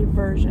short sleeve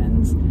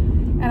versions.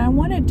 And I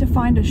wanted to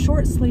find a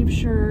short sleeve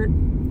shirt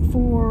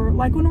for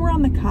like when we're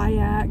on the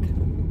kayak.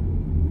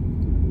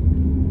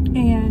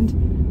 And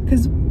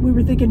because we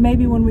were thinking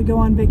maybe when we go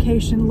on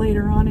vacation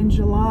later on in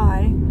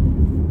July,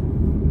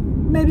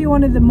 maybe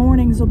one of the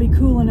mornings will be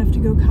cool enough to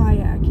go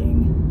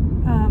kayaking.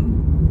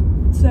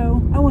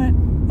 So I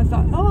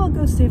thought, oh, I'll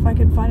go see if I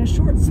could find a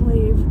short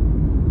sleeve,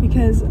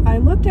 because I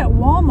looked at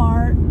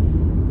Walmart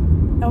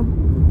a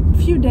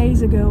few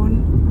days ago,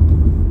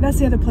 and that's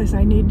the other place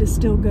I need to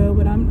still go,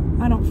 but I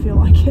don't feel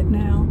like it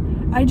now.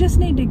 I just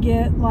need to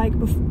get like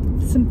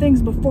some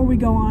things before we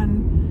go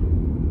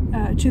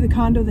on to the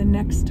condo the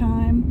next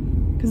time,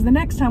 because the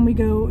next time we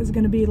go is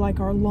going to be like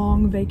our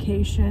long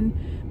vacation.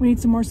 We need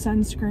some more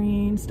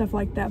sunscreen, stuff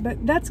like that,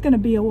 but that's going to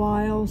be a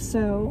while,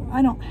 so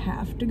I don't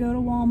have to go to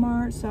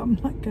Walmart, so I'm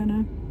not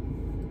gonna.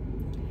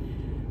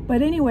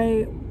 But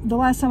anyway, the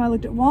last time I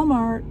looked at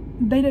Walmart,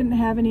 they didn't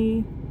have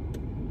any,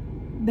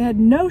 they had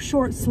no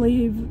short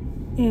sleeve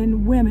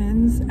in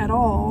women's at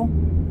all.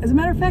 As a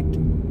matter of fact,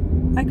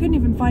 I couldn't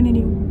even find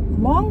any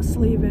long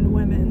sleeve in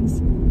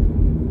women's.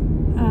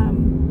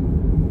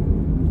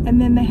 And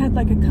then they had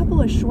like a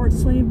couple of short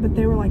sleeve, but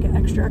they were like an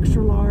extra,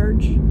 extra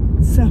large.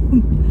 So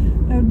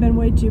that would have been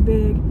way too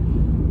big.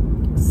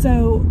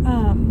 So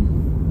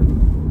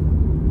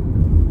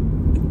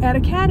at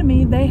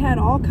Academy, they had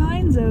all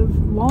kinds of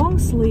long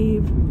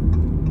sleeve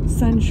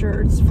sun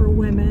shirts for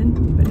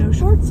women, but no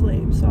short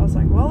sleeve. So I was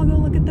like, well, I'll go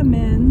look at the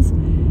men's.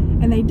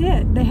 And they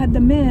did. They had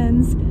the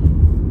men's,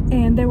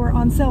 and they were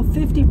on sale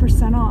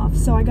 50% off.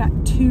 So I got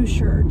two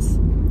shirts,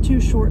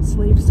 two short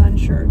sleeve sun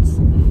shirts.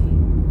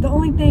 The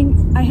only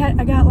thing I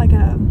got like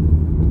a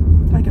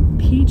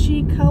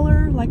peachy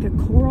color, like a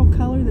coral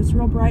color that's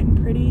real bright and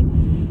pretty.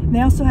 And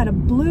they also had a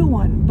blue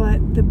one,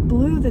 but the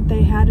blue that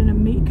they had in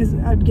because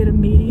I'd get a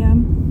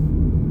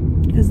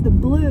medium, because the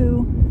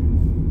blue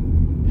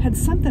had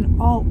something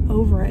all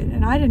over it,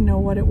 and I didn't know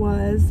what it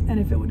was and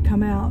if it would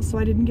come out, so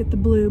I didn't get the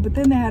blue. But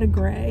then they had a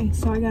gray,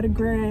 so I got a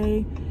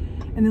gray,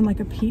 and then like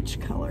a peach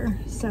color.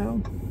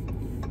 So,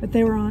 but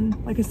they were on,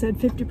 like I said,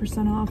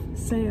 50% off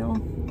sale.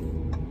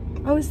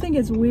 I always think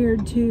it's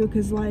weird too,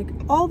 because like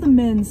all the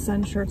men's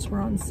sun shirts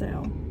were on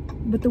sale,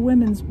 but the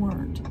women's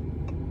weren't.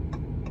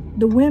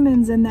 The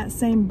women's in that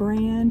same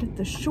brand,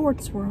 the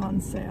shorts were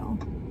on sale,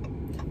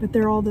 but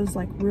they're all those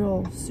like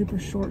real super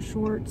short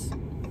shorts.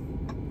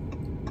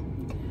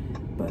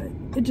 But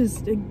I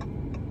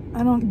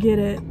don't get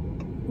it,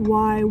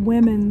 why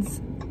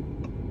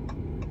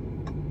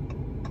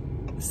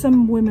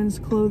some women's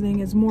clothing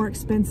is more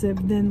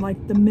expensive than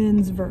like the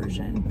men's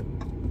version.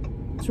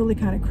 It's really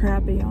kind of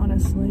crappy,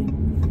 honestly.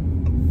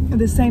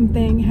 The same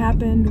thing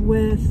happened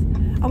with,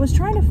 I was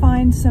trying to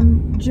find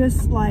some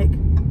just like,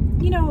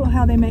 you know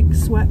how they make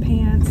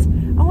sweatpants?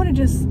 I wanted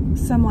just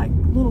some like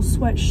little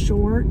sweat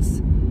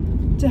shorts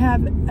to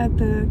have at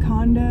the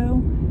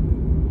condo.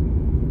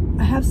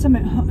 I have some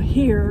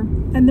here,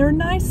 and they're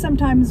nice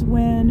sometimes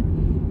when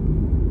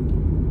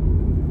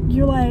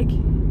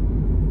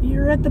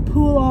you're at the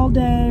pool all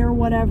day or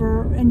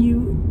whatever, and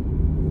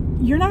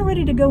you're not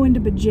ready to go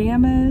into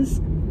pajamas,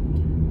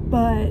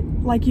 but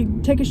like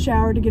you take a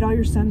shower to get all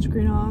your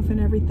sunscreen off and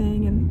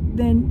everything, and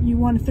then you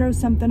want to throw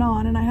something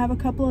on. And I have a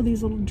couple of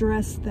these little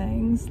dress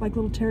things, like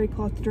little terry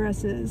cloth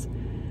dresses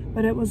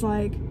but it was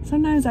like,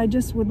 sometimes I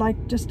just would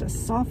like just a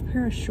soft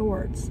pair of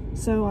shorts.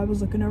 So I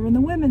was looking over in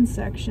the women's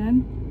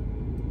section,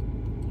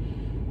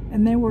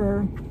 and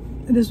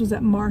this was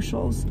at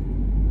Marshall's,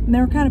 and they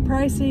were kind of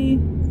pricey,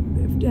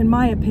 in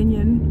my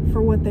opinion,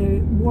 for what they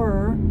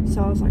were.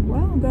 So I was like,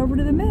 well, I'll go over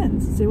to the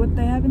men's, see what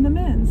they have in the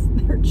men's.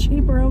 They're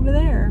cheaper over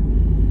there.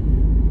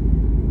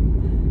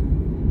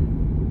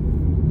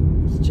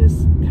 It's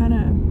just kind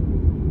of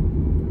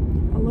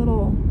a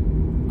little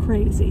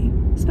crazy,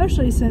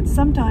 especially since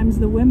sometimes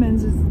the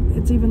women's,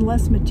 it's even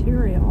less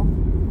material.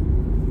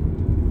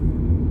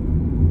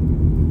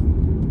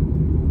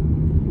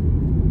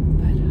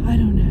 But I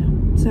don't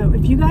know. So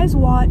if you guys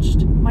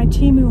watched my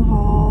Temu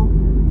haul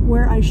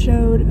where I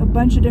showed a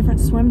bunch of different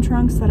swim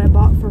trunks that I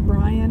bought for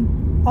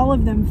Brian, all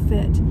of them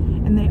fit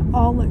and they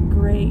all look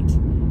great,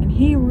 and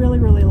he really,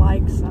 really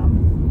likes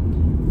them.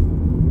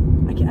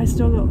 I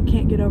still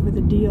can't get over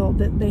the deal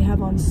that they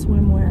have on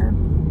swimwear.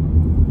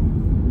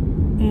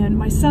 And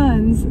my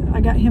son's,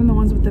 I got him the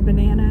ones with the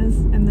bananas,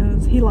 and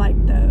those, he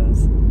liked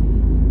those.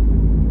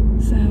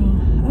 So,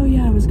 oh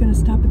yeah, I was gonna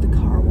stop at the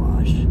car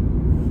wash.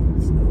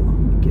 So,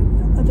 get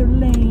the other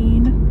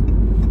lane.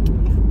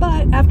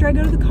 But after I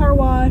go to the car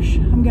wash,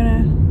 I'm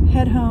gonna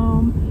head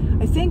home.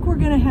 I think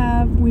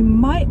we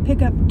might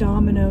pick up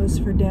Domino's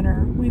for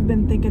dinner. We've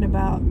been thinking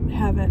about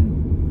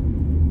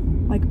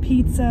having like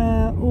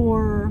pizza,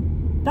 or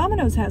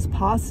Domino's has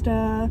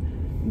pasta.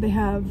 They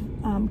have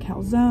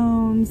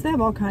calzones. They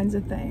have all kinds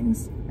of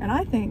things. And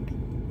I think,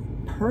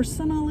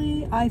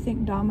 personally, I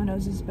think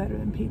Domino's is better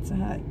than Pizza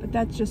Hut. But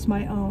that's just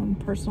my own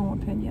personal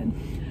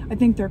opinion. I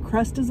think their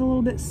crust is a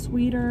little bit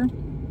sweeter.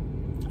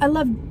 I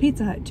love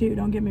Pizza Hut too,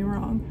 don't get me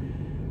wrong.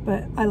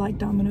 But I like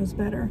Domino's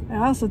better.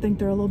 I also think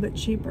they're a little bit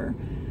cheaper.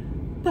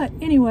 But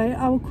anyway,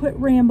 I will quit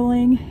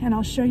rambling and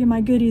I'll show you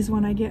my goodies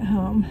when I get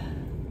home.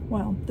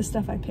 Well, the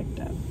stuff I picked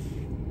up.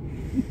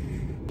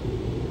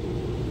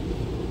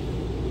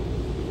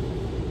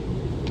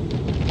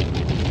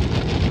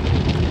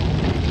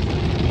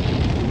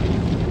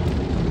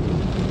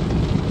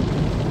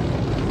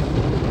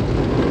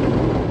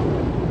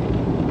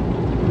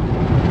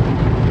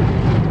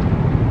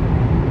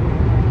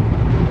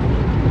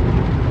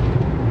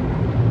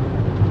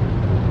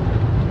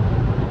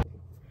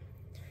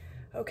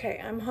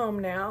 Okay, I'm home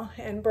now,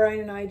 and Brian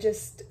and I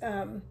just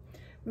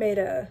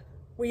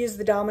we use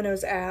the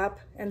Domino's app,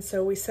 and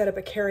so we set up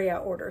a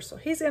carry-out order. So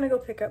he's gonna go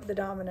pick up the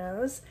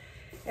Domino's,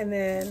 and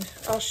then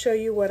I'll show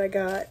you what I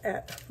got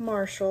at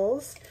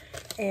Marshall's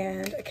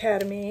and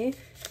Academy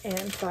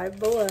and Five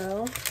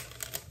Below.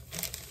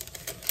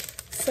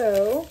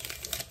 So,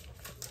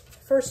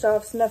 first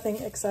off, it's nothing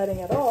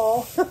exciting at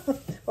all.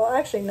 Well,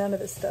 actually, none of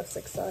this stuff's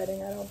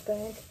exciting, I don't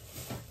think.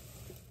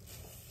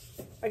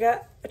 I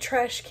got a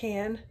trash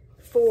can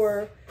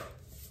for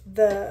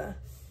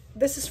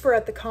this is for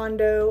at the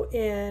condo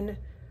in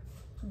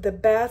the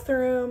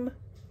bathroom.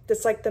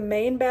 That's like the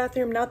main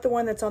bathroom, not the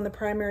one that's on the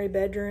primary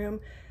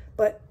bedroom,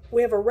 but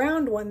we have a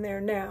round one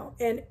there now,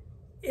 and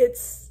it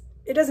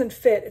doesn't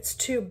fit, it's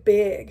too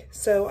big.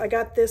 So I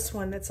got this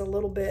one that's a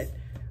little bit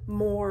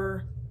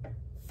more,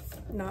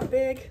 not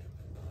big,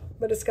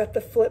 but it's got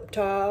the flip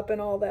top and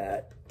all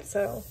that.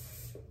 So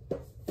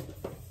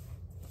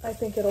I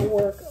think it'll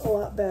work a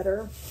lot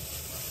better.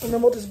 And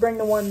then we'll just bring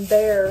the one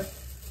there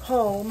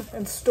home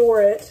and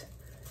store it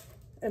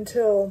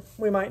until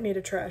we might need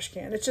a trash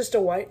can. It's just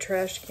a white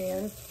trash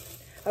can.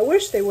 I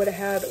wish they would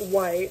have had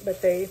white,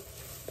 but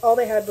all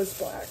they had was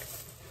black.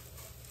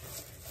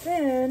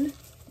 Then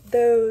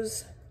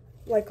those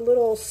like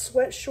little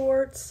sweat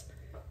shorts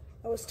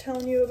I was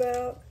telling you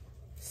about.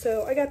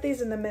 So I got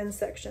these in the men's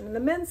section. In the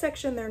men's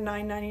section, they're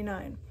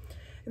 $9.99.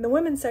 In the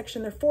women's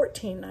section, they're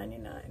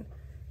 $14.99.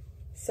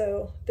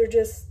 So they're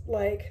just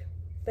like,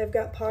 they've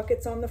got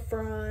pockets on the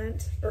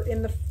front, or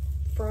in the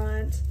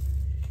front,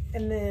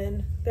 and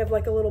then they have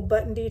like a little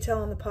button detail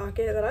on the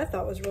pocket that I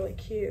thought was really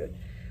cute.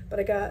 But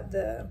I got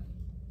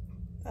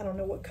I don't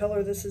know what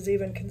color this is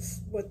even,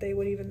 what they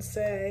would even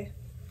say.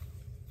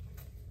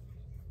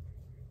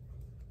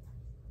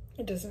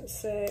 It doesn't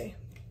say.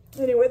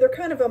 Anyway, they're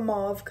kind of a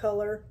mauve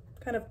color,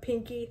 kind of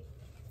pinky.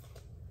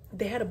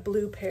 They had a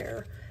blue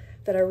pair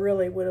that I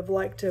really would have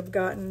liked to have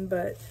gotten,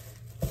 but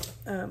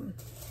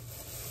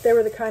they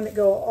were the kind that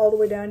go all the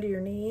way down to your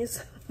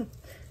knees.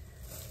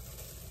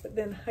 But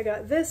then I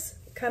got this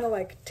kind of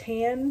like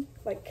tan,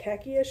 like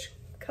khaki-ish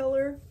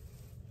color.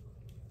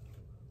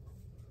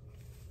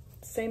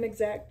 Same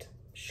exact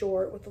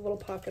short with a little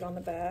pocket on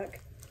the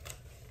back.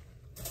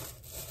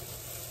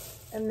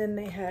 And then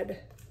they had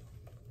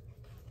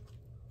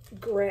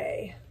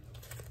gray.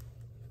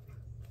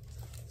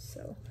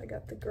 So I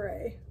got the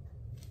gray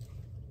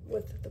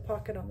with the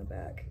pocket on the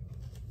back.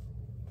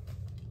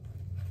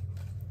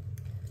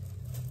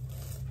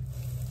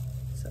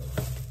 So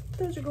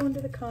those are going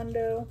to the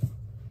condo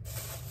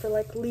for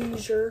like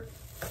leisure.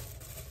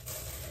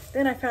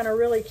 Then I found a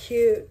really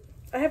cute,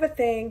 I have a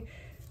thing,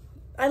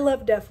 I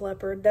love Def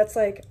Leppard. That's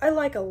like, I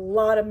like a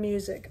lot of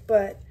music,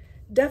 but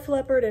Def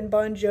Leppard and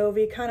Bon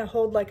Jovi kind of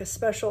hold like a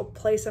special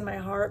place in my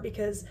heart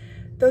because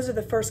those are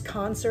the first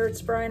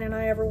concerts Brian and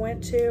I ever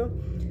went to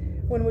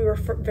when we were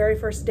very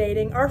first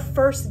dating. Our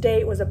first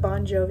date was a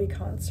Bon Jovi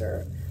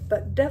concert,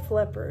 but Def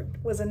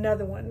Leppard was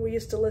another one. We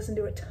used to listen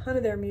to a ton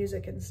of their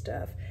music and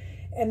stuff.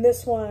 And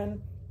this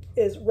one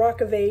is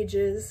Rock of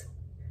Ages,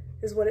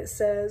 is what it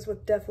says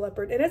with Def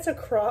Leppard. And it's a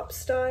crop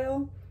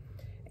style.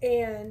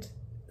 And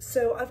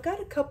so I've got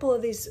a couple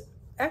of these.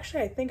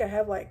 Actually, I think I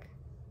have like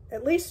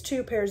at least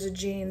 2 pairs of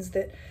jeans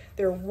that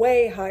they're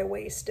way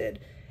high-waisted.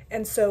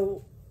 And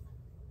so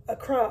a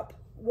crop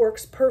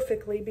works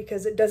perfectly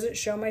because it doesn't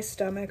show my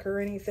stomach or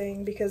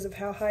anything because of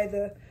how high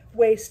the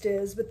waist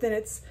is. But then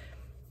it's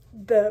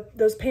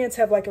those pants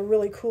have like a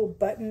really cool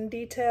button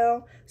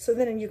detail. So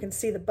then you can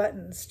see the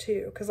buttons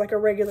too, because like a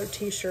regular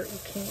t-shirt you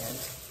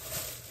can't.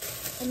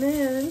 And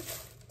then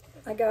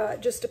I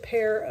got just a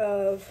pair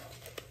of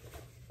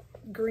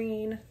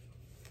green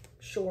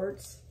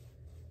shorts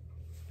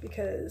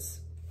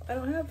because I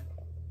don't have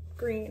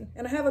green.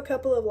 And I have a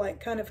couple of like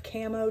kind of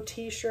camo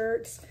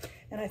t-shirts,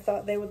 and I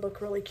thought they would look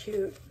really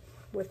cute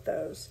with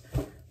those.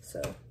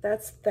 So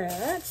that's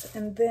that.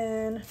 And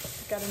then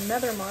I got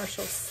another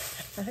Marshall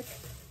sack.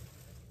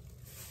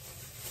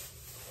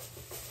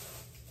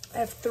 I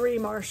have 3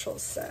 Marshall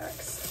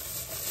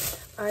sacks.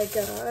 I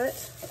got,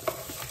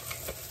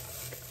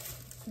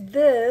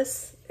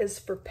 this is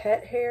for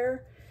pet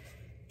hair.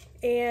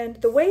 And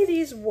the way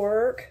these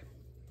work,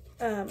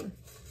 the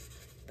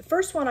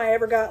first one I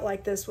ever got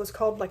like this was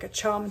called like a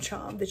Chom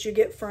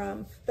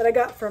Chom that I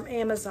got from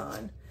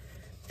Amazon.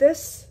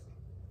 This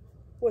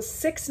was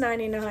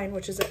 $6.99,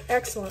 which is an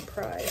excellent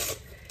price.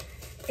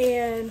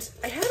 And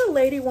I had a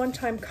lady one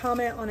time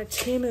comment on a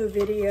Temu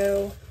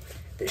video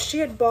that she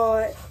had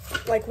bought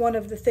like one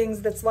of the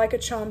things that's like a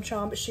Chom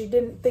Chom, but she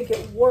didn't think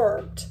it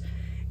worked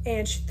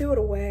and she threw it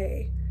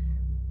away.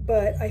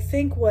 But I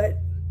think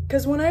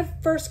because when I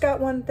first got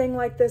one thing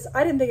like this,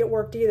 I didn't think it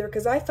worked either,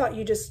 because I thought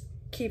you just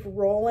keep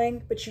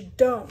rolling, but you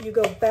don't. You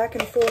go back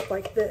and forth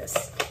like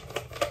this.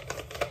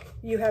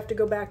 You have to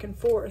go back and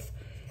forth.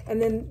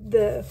 And then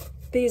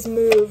these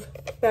move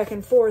back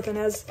and forth, and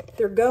as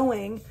they're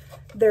going,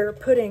 they're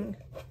putting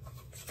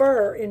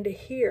fur into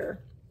here.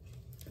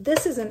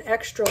 This is an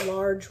extra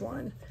large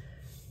one.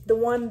 The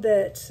one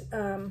that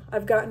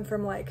I've gotten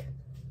from like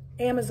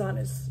Amazon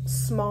is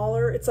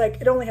smaller. It's like,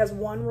 it only has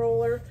 1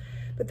 roller.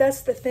 But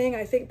that's the thing.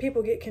 I think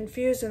people get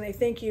confused and they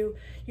think you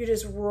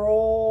just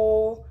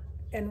roll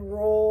and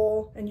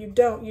roll, and you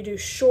don't. You do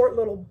short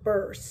little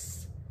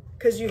bursts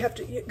because you have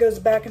to, it goes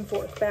back and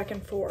forth, back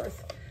and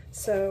forth.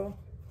 So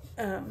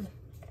I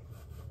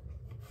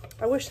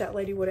wish that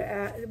lady would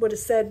have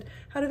said,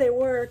 how do they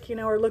work, you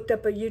know, or looked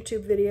up a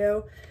YouTube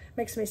video.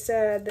 Makes me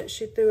sad that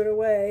she threw it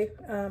away,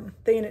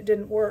 thinking it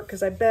didn't work,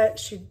 because I bet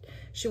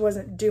she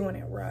wasn't doing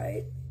it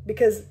right.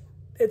 Because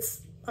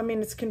it's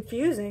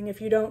confusing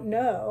if you don't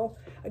know,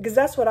 because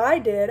that's what I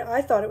did.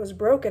 I thought it was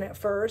broken at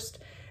first,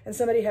 and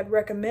somebody had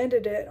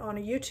recommended it on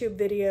a YouTube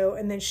video,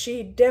 and then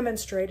she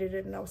demonstrated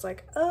it, and I was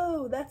like,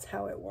 oh, that's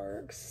how it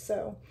works.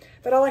 So,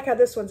 but I like how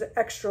this one's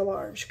extra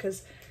large,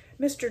 because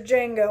Mr.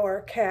 Django,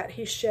 our cat,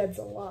 he sheds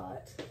a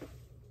lot.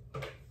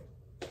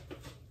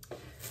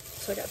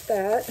 So I got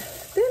that.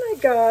 Then I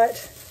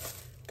got,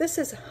 this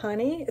is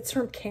honey. It's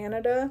from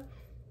Canada,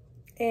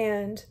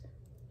 and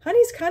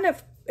honey's kind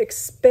of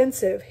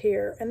expensive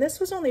here, and this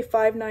was only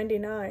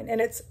 $5.99, and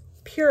it's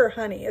pure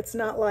honey. It's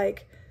not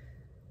like,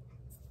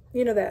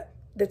 you know,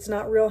 that's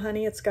not real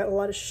honey. It's got a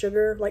lot of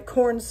sugar, like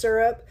corn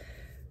syrup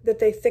that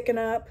they thicken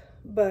up.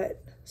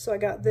 But so I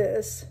got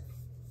this.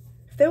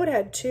 If they would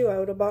have had 2, I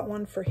would have bought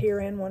one for here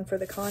and one for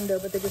the condo,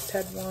 but they just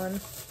had 1.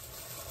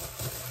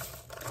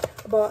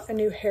 I bought a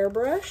new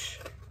hairbrush.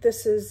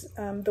 This is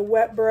the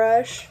wet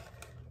brush,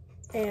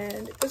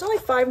 and it was only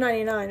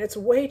 $5.99. It's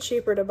way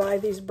cheaper to buy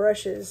these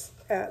brushes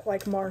at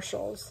like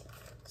Marshall's.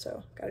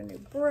 So got a new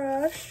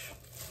brush.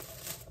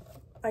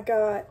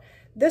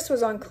 This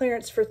was on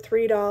clearance for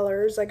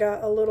 $3. I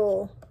got a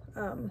little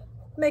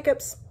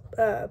makeup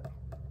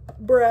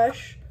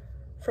brush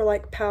for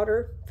like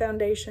powder,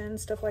 foundation,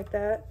 stuff like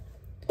that.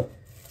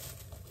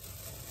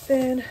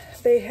 Then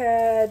they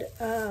had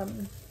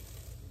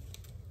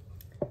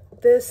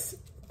this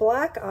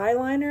black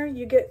eyeliner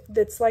you get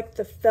that's like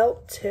the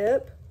felt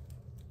tip.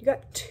 You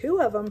got 2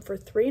 of them for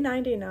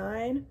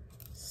 $3.99.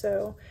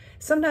 So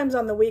sometimes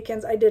on the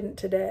weekends, I didn't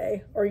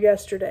today or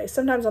yesterday.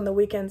 Sometimes on the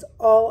weekends,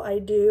 all I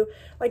do,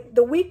 like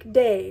the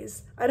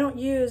weekdays, I don't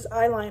use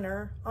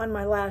eyeliner on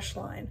my lash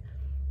line.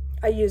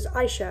 I use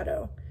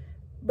eyeshadow.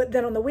 But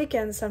then on the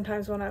weekends,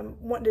 sometimes when I'm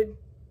wanting to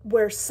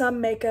wear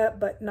some makeup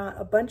but not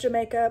a bunch of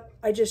makeup,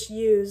 I just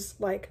use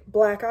like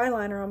black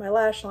eyeliner on my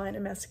lash line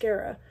and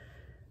mascara.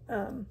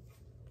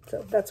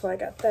 So that's why I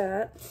got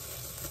that.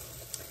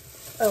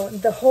 Oh,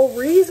 and the whole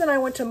reason I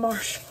went to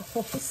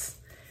Marshall's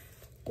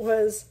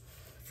was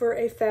for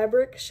a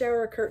fabric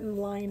shower curtain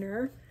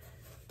liner.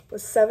 It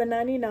was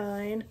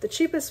 $7.99. The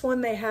cheapest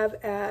one they have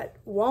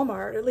at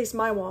Walmart, at least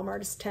my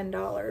Walmart, is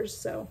 $10.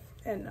 So,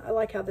 and I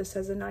like how this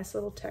has a nice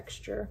little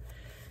texture.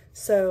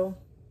 So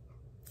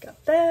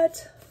got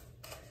that.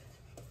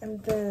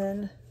 And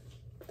then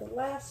the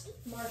last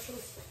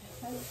Marshalls.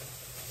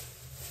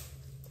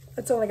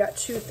 It's only got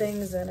 2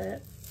 things in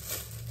it.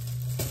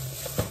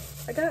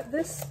 I got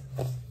this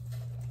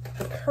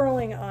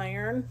curling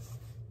iron.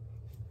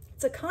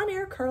 It's a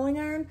Conair curling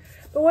iron,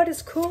 but what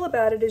is cool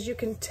about it is you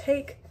can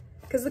take,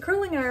 because the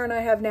curling iron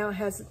I have now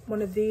has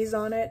one of these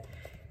on it,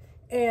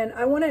 and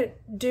I want to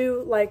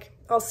do like,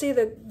 I'll see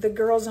the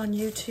girls on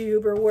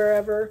YouTube or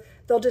wherever,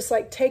 they'll just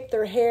like take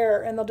their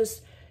hair and they'll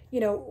just,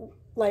 you know,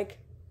 like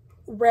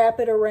wrap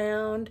it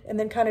around and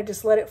then kind of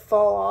just let it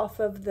fall off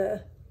of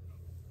the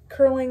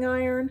curling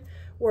iron,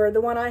 where the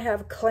one I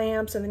have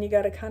clamps and then you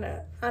got to kind of,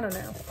 I don't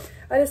know.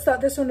 I just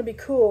thought this one would be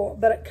cool,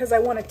 but because I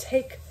want to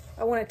take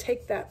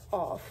that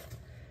off.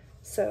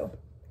 So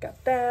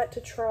got that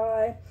to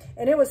try,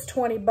 and it was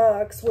 20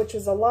 bucks, which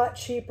is a lot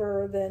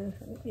cheaper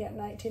than, yeah,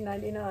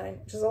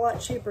 $19.99, which is a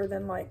lot cheaper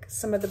than like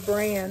some of the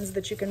brands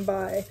that you can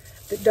buy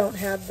that don't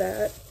have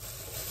that.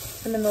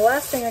 And then the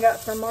last thing I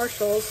got from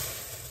Marshalls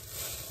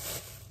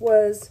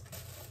was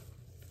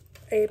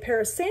a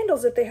pair of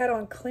sandals that they had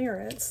on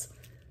clearance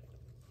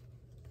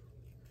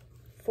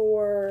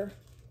for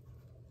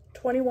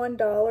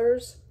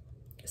 $21.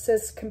 It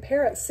says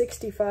compare at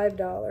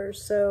 $65.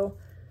 So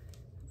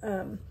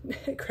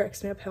it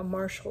cracks me up how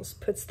Marshalls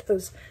puts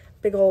those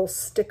big old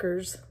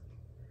stickers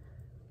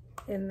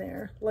in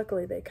there.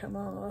 Luckily they come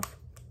off.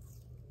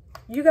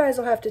 You guys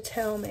will have to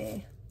tell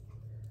me.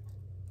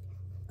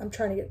 I'm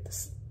trying to get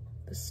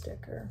the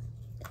sticker.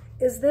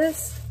 Is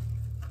this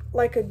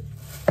like an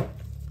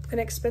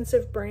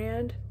expensive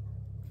brand?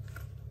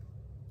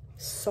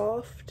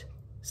 Soft.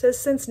 It says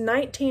since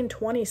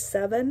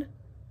 1927.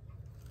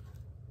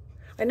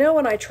 I know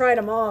when I tried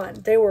them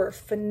on, they were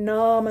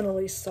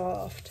phenomenally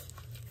soft.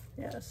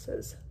 Yeah, it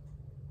says.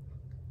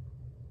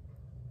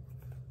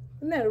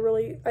 Isn't that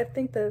really, I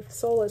think the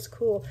sole is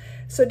cool.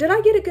 So did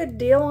I get a good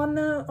deal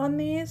on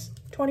these?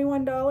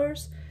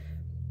 $21?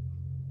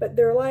 But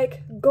they're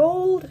like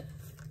gold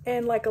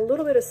and like a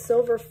little bit of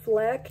silver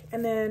fleck,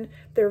 and then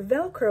they're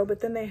Velcro, but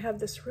then they have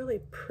this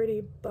really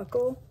pretty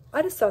buckle.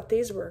 I just thought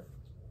these were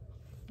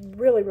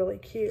really, really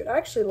cute. I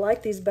actually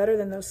like these better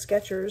than those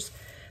Skechers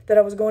that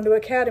I was going to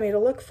Academy to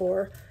look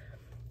for.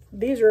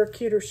 These are a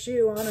cuter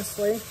shoe,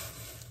 honestly.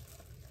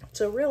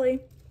 So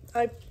really,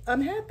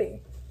 I'm happy.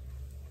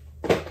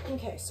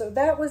 Okay, so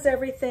that was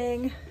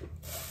everything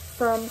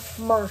from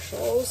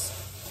Marshalls.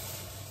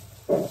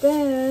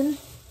 Then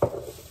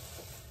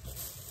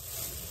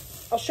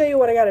I'll show you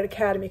what I got at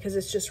Academy because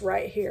it's just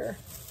right here.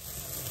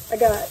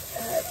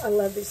 I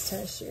love these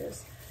tennis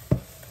shoes.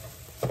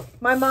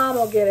 My mom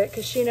will get it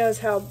because she knows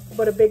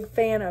what a big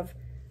fan of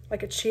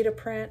like a cheetah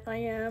print I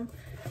am.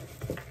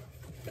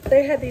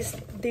 They had these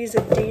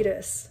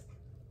Adidas.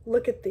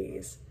 Look at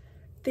these.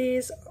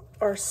 These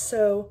are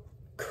so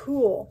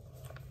cool.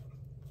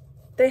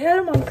 They had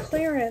them on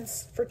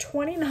clearance for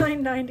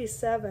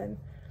 $29.97.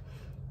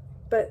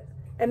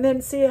 And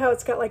then see how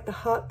it's got like the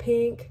hot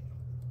pink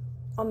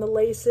on the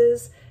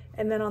laces,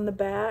 and then on the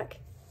back,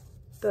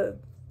 the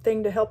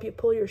thing to help you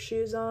pull your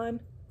shoes on.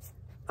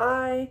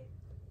 I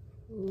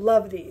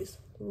love these.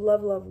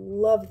 Love, love,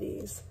 love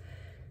these.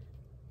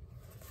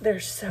 They're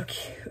so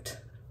cute.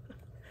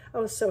 I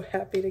was so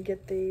happy to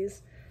get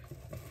these.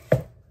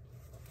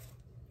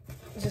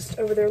 Just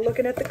over there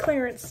looking at the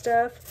clearance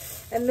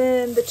stuff. And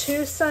then the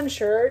 2 sun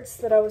shirts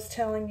that I was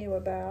telling you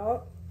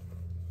about.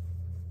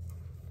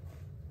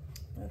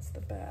 That's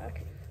the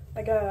back.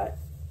 I got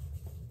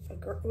a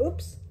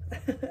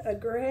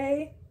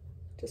gray,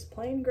 just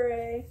plain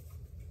gray,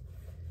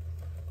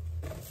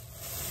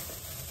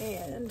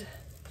 and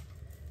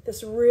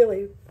this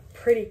really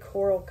pretty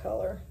coral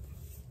color.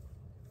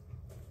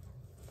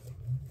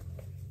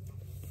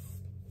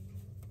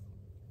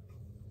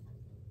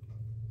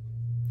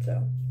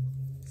 So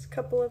it's a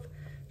couple of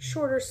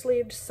shorter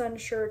sleeved sun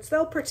shirts.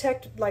 They'll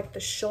protect like the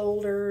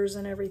shoulders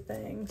and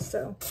everything.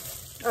 So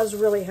I was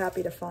really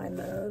happy to find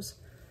those.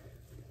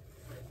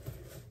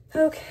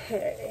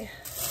 Okay.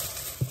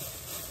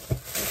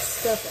 There's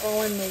stuff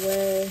all in the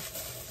way.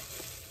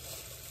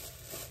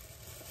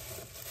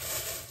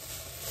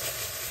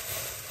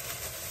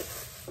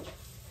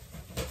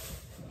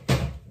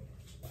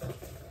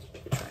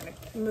 Trying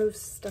to move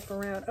stuff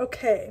around.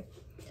 Okay.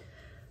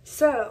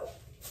 So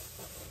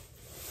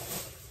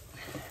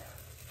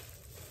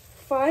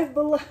Five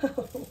Below.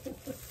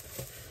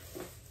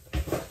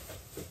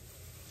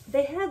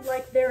 They had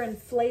like their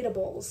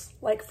inflatables,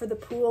 like for the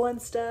pool and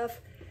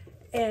stuff,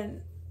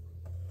 and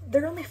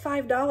they're only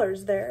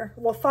 $5 there.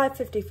 Well,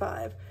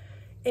 $5.55.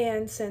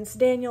 And since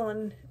Daniel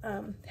and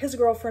his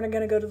girlfriend are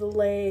going to go to the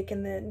lake,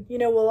 and then, you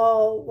know, we'll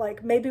all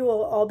like, maybe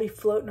we'll all be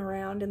floating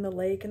around in the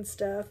lake and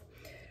stuff.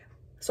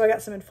 So I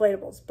got some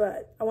inflatables,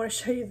 but I want to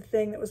show you the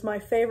thing that was my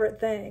favorite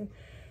thing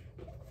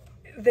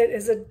that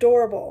is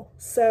adorable.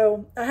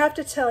 So I have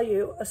to tell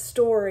you a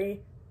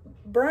story.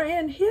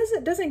 Brian,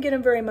 doesn't get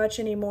them very much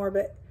anymore,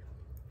 but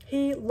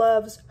he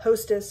loves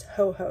Hostess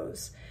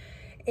Ho-Hos.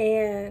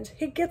 And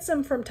he gets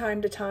them from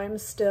time to time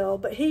still,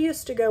 but he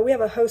used to go, we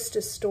have a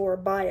Hostess store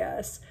by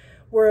us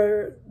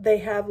where they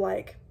have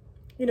like,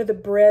 you know, the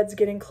bread's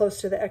getting close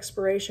to the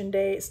expiration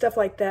date, stuff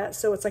like that.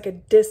 So it's like a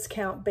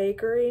discount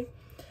bakery.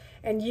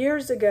 And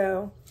years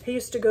ago, he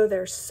used to go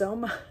there so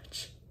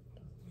much.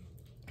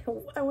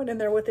 I went in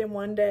there with him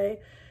one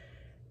day,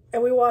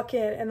 and we walk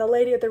in, and the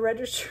lady at the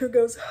register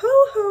goes,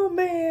 "Ho-Ho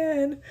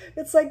Man."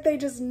 It's like they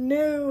just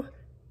knew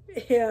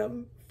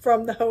him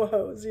from the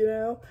Ho-Hos, you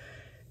know?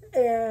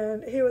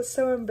 And he was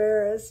so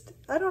embarrassed.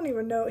 I don't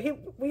even know.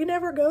 We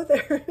never go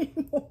there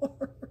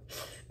anymore.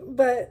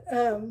 But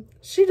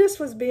she just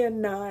was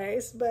being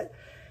nice. But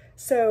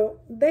so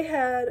they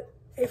had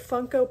a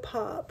Funko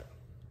Pop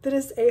that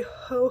is a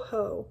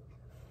Ho-Ho.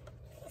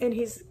 And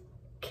he's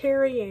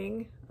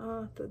carrying,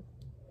 the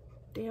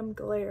damn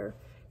glare.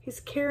 He's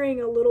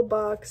carrying a little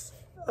box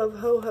of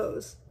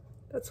Ho-Hos.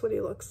 That's what he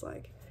looks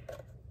like.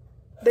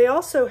 They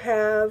also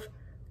have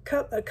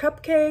a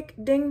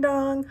cupcake, Ding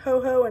Dong,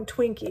 Ho-Ho, and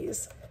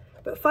Twinkies.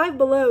 But Five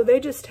Below, they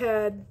just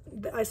had,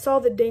 I saw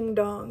the Ding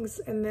Dongs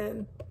and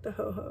then the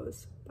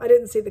Ho-Hos. I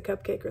didn't see the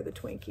cupcake or the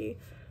Twinkie.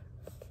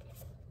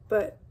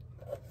 But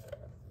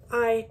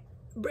I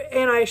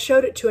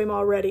showed it to him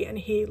already, and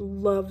he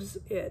loves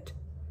it.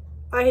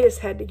 I just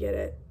had to get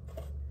it.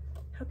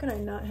 How can I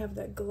not have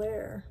that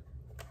glare?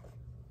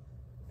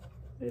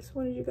 I just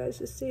wanted you guys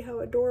to see how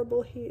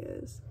adorable he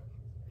is.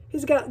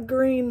 He's got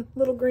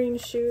little green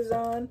shoes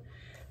on.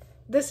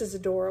 This is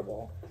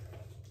adorable.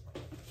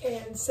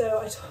 And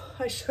so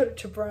I showed it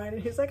to Brian,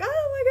 and he was like,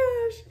 "Oh my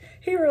gosh."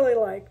 He really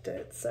liked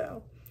it,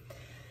 so.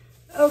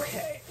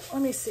 Okay,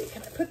 let me see.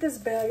 Can I put this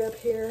bag up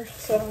here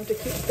so I don't have to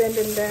keep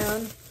bending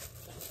down?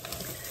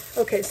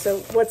 Okay, so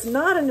what's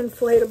not an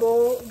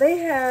inflatable, they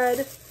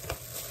had,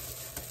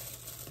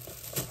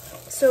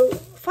 so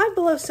Five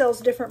Below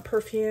sells different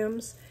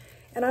perfumes,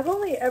 and I've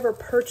only ever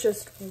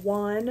purchased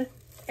one,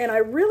 and I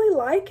really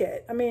like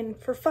it. I mean,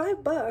 for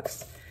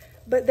 $5,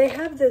 but they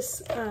have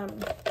this,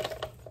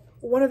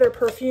 one of their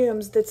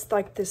perfumes that's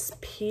like this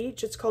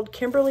peach. It's called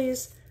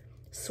Kimberly's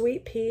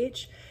Sweet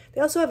Peach.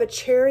 They also have a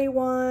cherry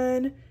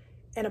one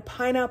and a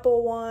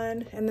pineapple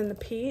one, and then the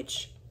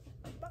peach.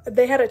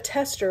 They had a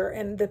tester,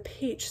 and the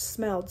peach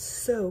smelled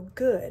so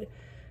good,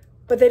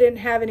 but they didn't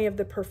have any of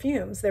the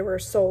perfumes. They were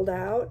sold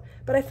out.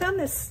 But I found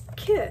this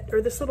kit,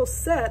 or this little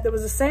set, that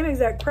was the same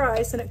exact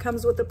price, and it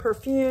comes with a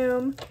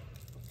perfume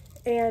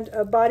and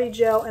a body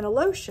gel and a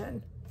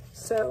lotion.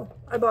 So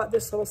I bought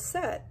this little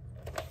set.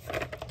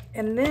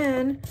 And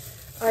then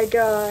I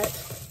got,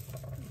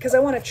 because I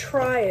want to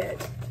try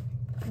it,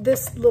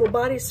 this little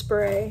body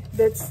spray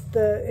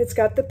it's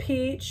got the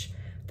peach,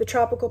 the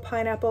tropical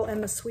pineapple,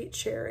 and the sweet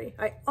cherry.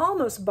 I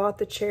almost bought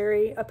the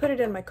cherry. I put it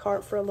in my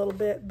cart for a little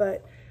bit,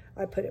 but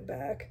I put it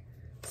back.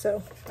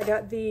 So I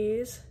got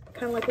these,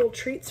 kind of like little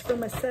treats for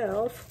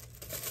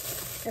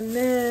myself. And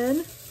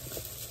then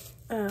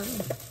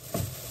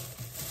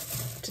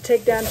to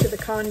take down to the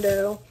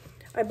condo,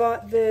 I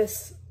bought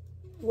this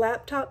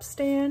laptop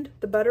stand,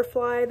 the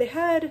butterfly. They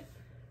had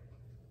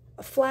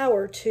a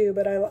flower too,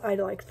 but I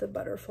like the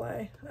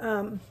butterfly.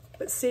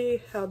 But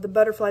see how the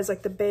butterfly is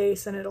like the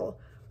base, and it'll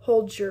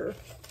hold your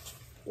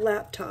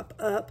laptop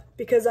up,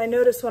 because I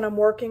notice when I'm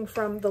working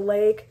from the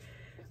lake,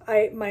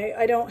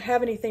 I don't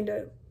have anything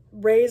to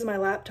raise my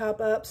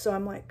laptop up, so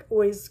I'm like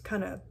always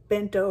kind of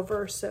bent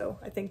over. So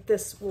I think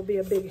this will be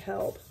a big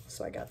help.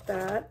 So I got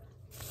that.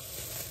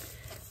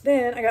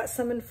 Then I got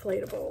some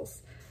inflatables.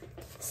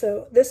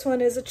 So this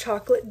one is a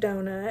chocolate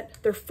donut.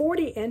 They're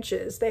 40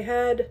 inches. They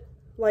had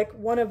like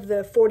one of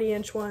the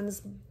 40-inch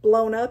ones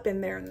blown up in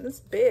there, and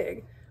it's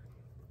big.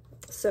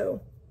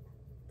 So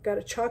got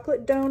a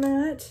chocolate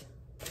donut,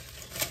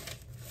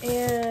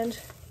 and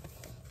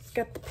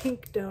got the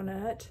pink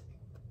donut.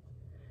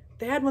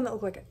 They had one that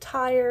looked like a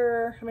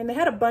tire. I mean, they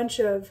had a bunch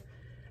of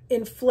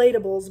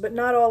inflatables, but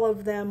not all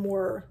of them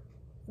were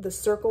the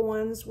circle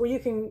ones, where you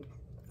can,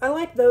 I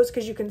like those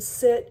because you can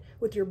sit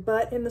with your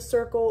butt in the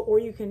circle, or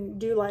you can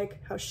do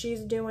like how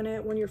she's doing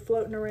it when you're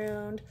floating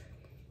around.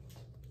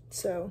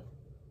 So,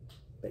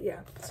 but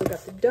yeah, so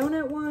got the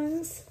donut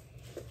ones.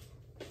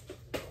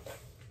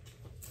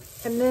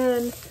 And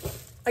then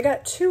I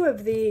got two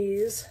of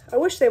these. I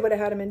wish they would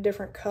have had them in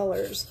different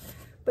colors,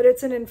 but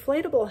it's an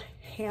inflatable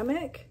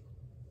hammock.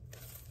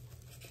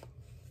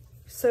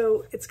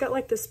 So it's got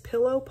like this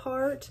pillow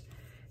part,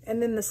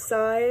 and then the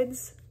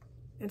sides,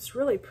 it's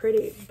really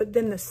pretty, but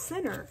then the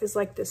center is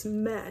like this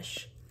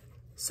mesh.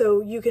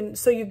 So you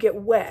get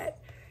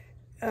wet.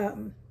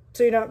 So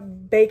you're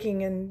not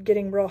baking and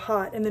getting real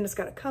hot. And then it's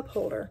got a cup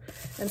holder.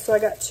 And so I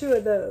got two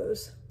of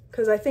those,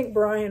 because I think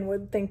Brian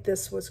would think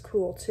this was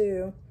cool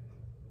too.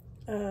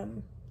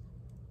 And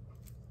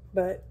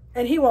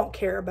he won't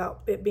care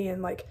about it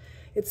being like,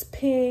 it's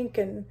pink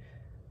and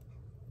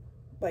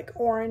like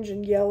orange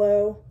and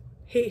yellow.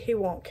 He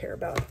won't care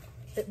about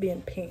it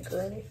being pink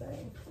or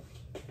anything.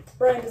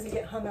 Brian doesn't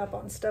get hung up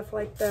on stuff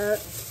like that.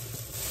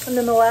 And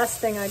then the last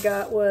thing I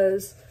got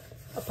was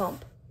a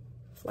pump,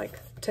 like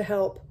to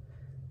help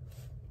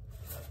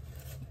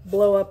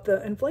blow up the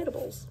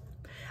inflatables.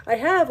 I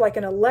have like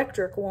an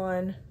electric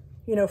one,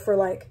 you know, for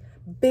like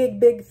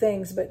big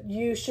things, but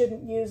you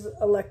shouldn't use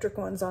electric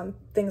ones on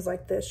things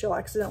like this. You'll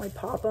accidentally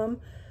pop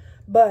them.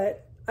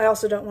 But I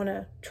also don't want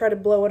to try to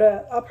blow it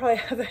up. I'll probably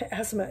have an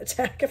asthma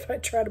attack if I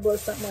try to blow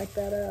something like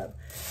that up.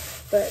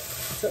 But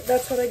so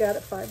that's what I got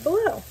at Five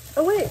Below.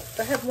 Oh wait,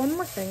 I have one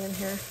more thing in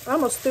here. I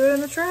almost threw it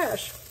in the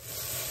trash.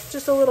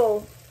 Just a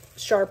little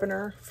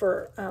sharpener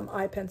for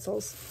eye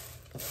pencils.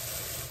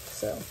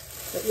 So,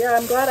 but yeah,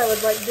 I'm glad I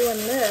was like doing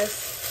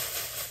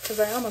this because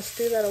I almost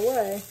threw that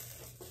away.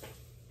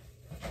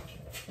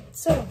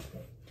 So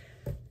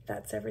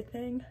that's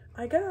everything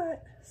I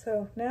got.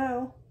 So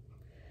now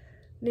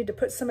I need to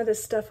put some of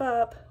this stuff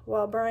up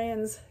while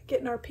Brian's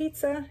getting our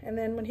pizza. And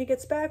then when he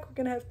gets back, we're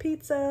gonna have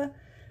pizza,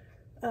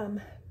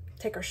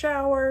 take our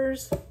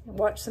showers,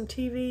 watch some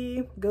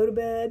TV, go to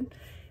bed,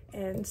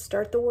 and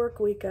start the work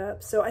week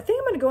up. So I think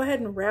I'm gonna go ahead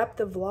and wrap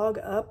the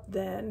vlog up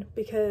then,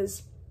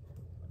 because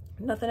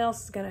nothing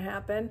else is gonna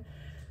happen.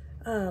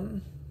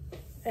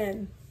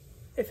 And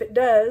if it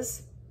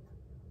does,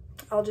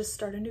 I'll just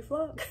start a new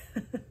vlog.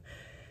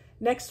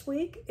 Next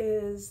week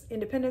is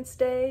Independence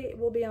Day. It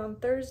will be on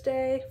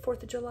Thursday,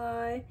 4th of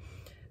July.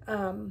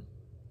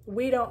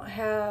 We don't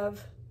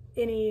have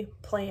any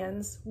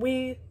plans.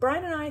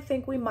 Brian and I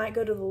think we might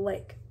go to the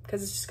lake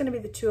because it's just gonna be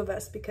the two of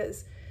us,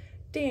 because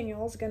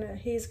Daniel's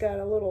he's got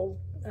a little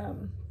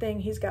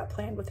thing he's got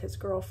planned with his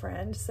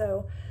girlfriend.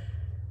 So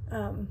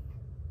it'll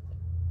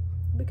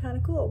be kind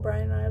of cool.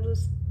 Brian and I will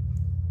just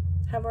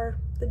have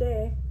the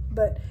day.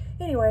 But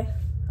anyway,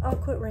 I'll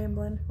quit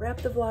rambling,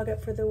 wrap the vlog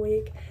up for the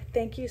week.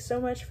 Thank you so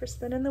much for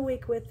spending the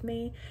week with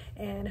me,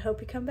 and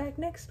hope you come back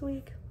next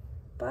week.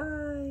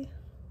 Bye.